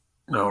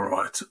 All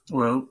right.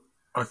 Well,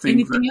 I think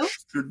anything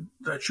else?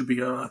 That should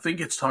be... I think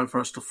it's time for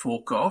us to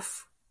fork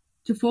off.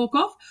 To fork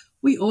off?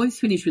 We always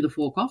finish with a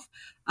fork off.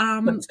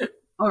 That's it.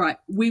 All right.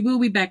 We will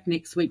be back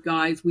next week,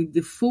 guys, with the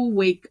full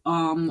week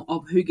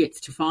of Who Gets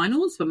to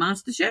Finals for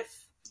MasterChef.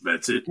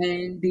 That's it.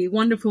 And the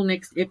wonderful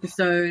next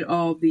episode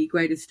of the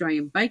Great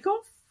Australian Bake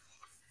Off.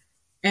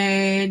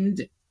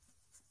 And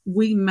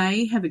we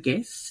may have a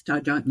guest.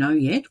 I don't know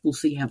yet. We'll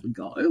see how we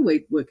go.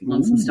 We're working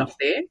on some stuff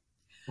there.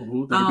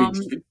 That'll be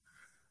interesting.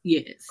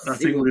 Yes. I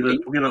think we're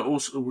going to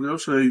also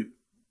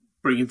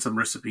bring in some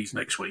recipes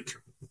next week.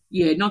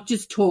 Yeah, not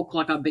just talk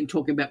like I've been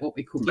talking about what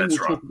we're cooking. That's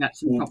we'll right. talk about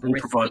some proper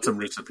recipes. Provide some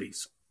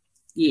recipes.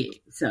 Yeah,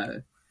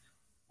 so.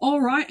 All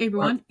right,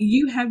 everyone. Right.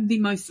 You have the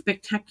most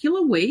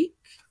spectacular week.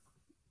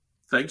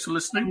 Thanks for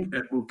listening,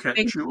 and we'll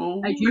catch you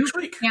all next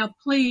week. Now,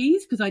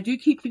 please, because I do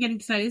keep forgetting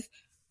to say this,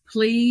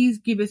 please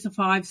give us a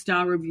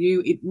 5-star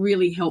review. It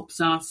really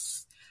helps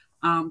us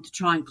to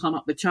try and climb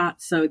up the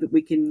charts so that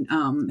we can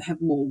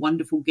have more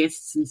wonderful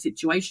guests and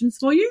situations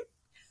for you.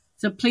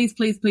 So please,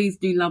 please, please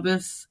do love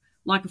us,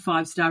 like a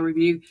 5-star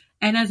review.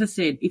 And as I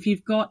said, if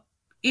you've got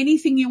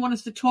anything you want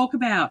us to talk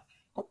about,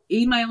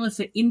 email us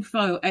at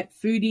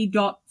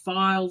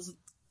info@foodie.files.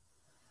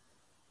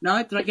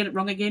 No, did I get it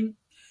wrong again?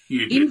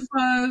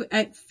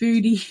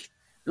 Info@foodie.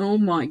 Oh,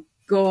 my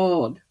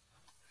God.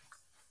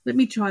 Let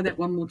me try that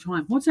one more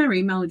time. What's our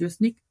email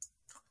address, Nick?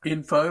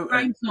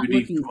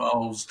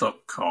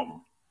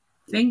 info@foodiefiles.com.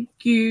 Thank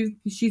you.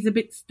 She's a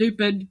bit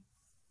stupid.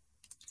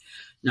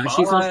 No, Bye.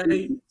 She's not.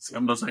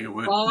 I'm not saying a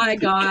word. Bye,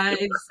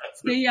 guys.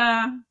 See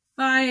ya.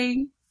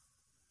 Bye.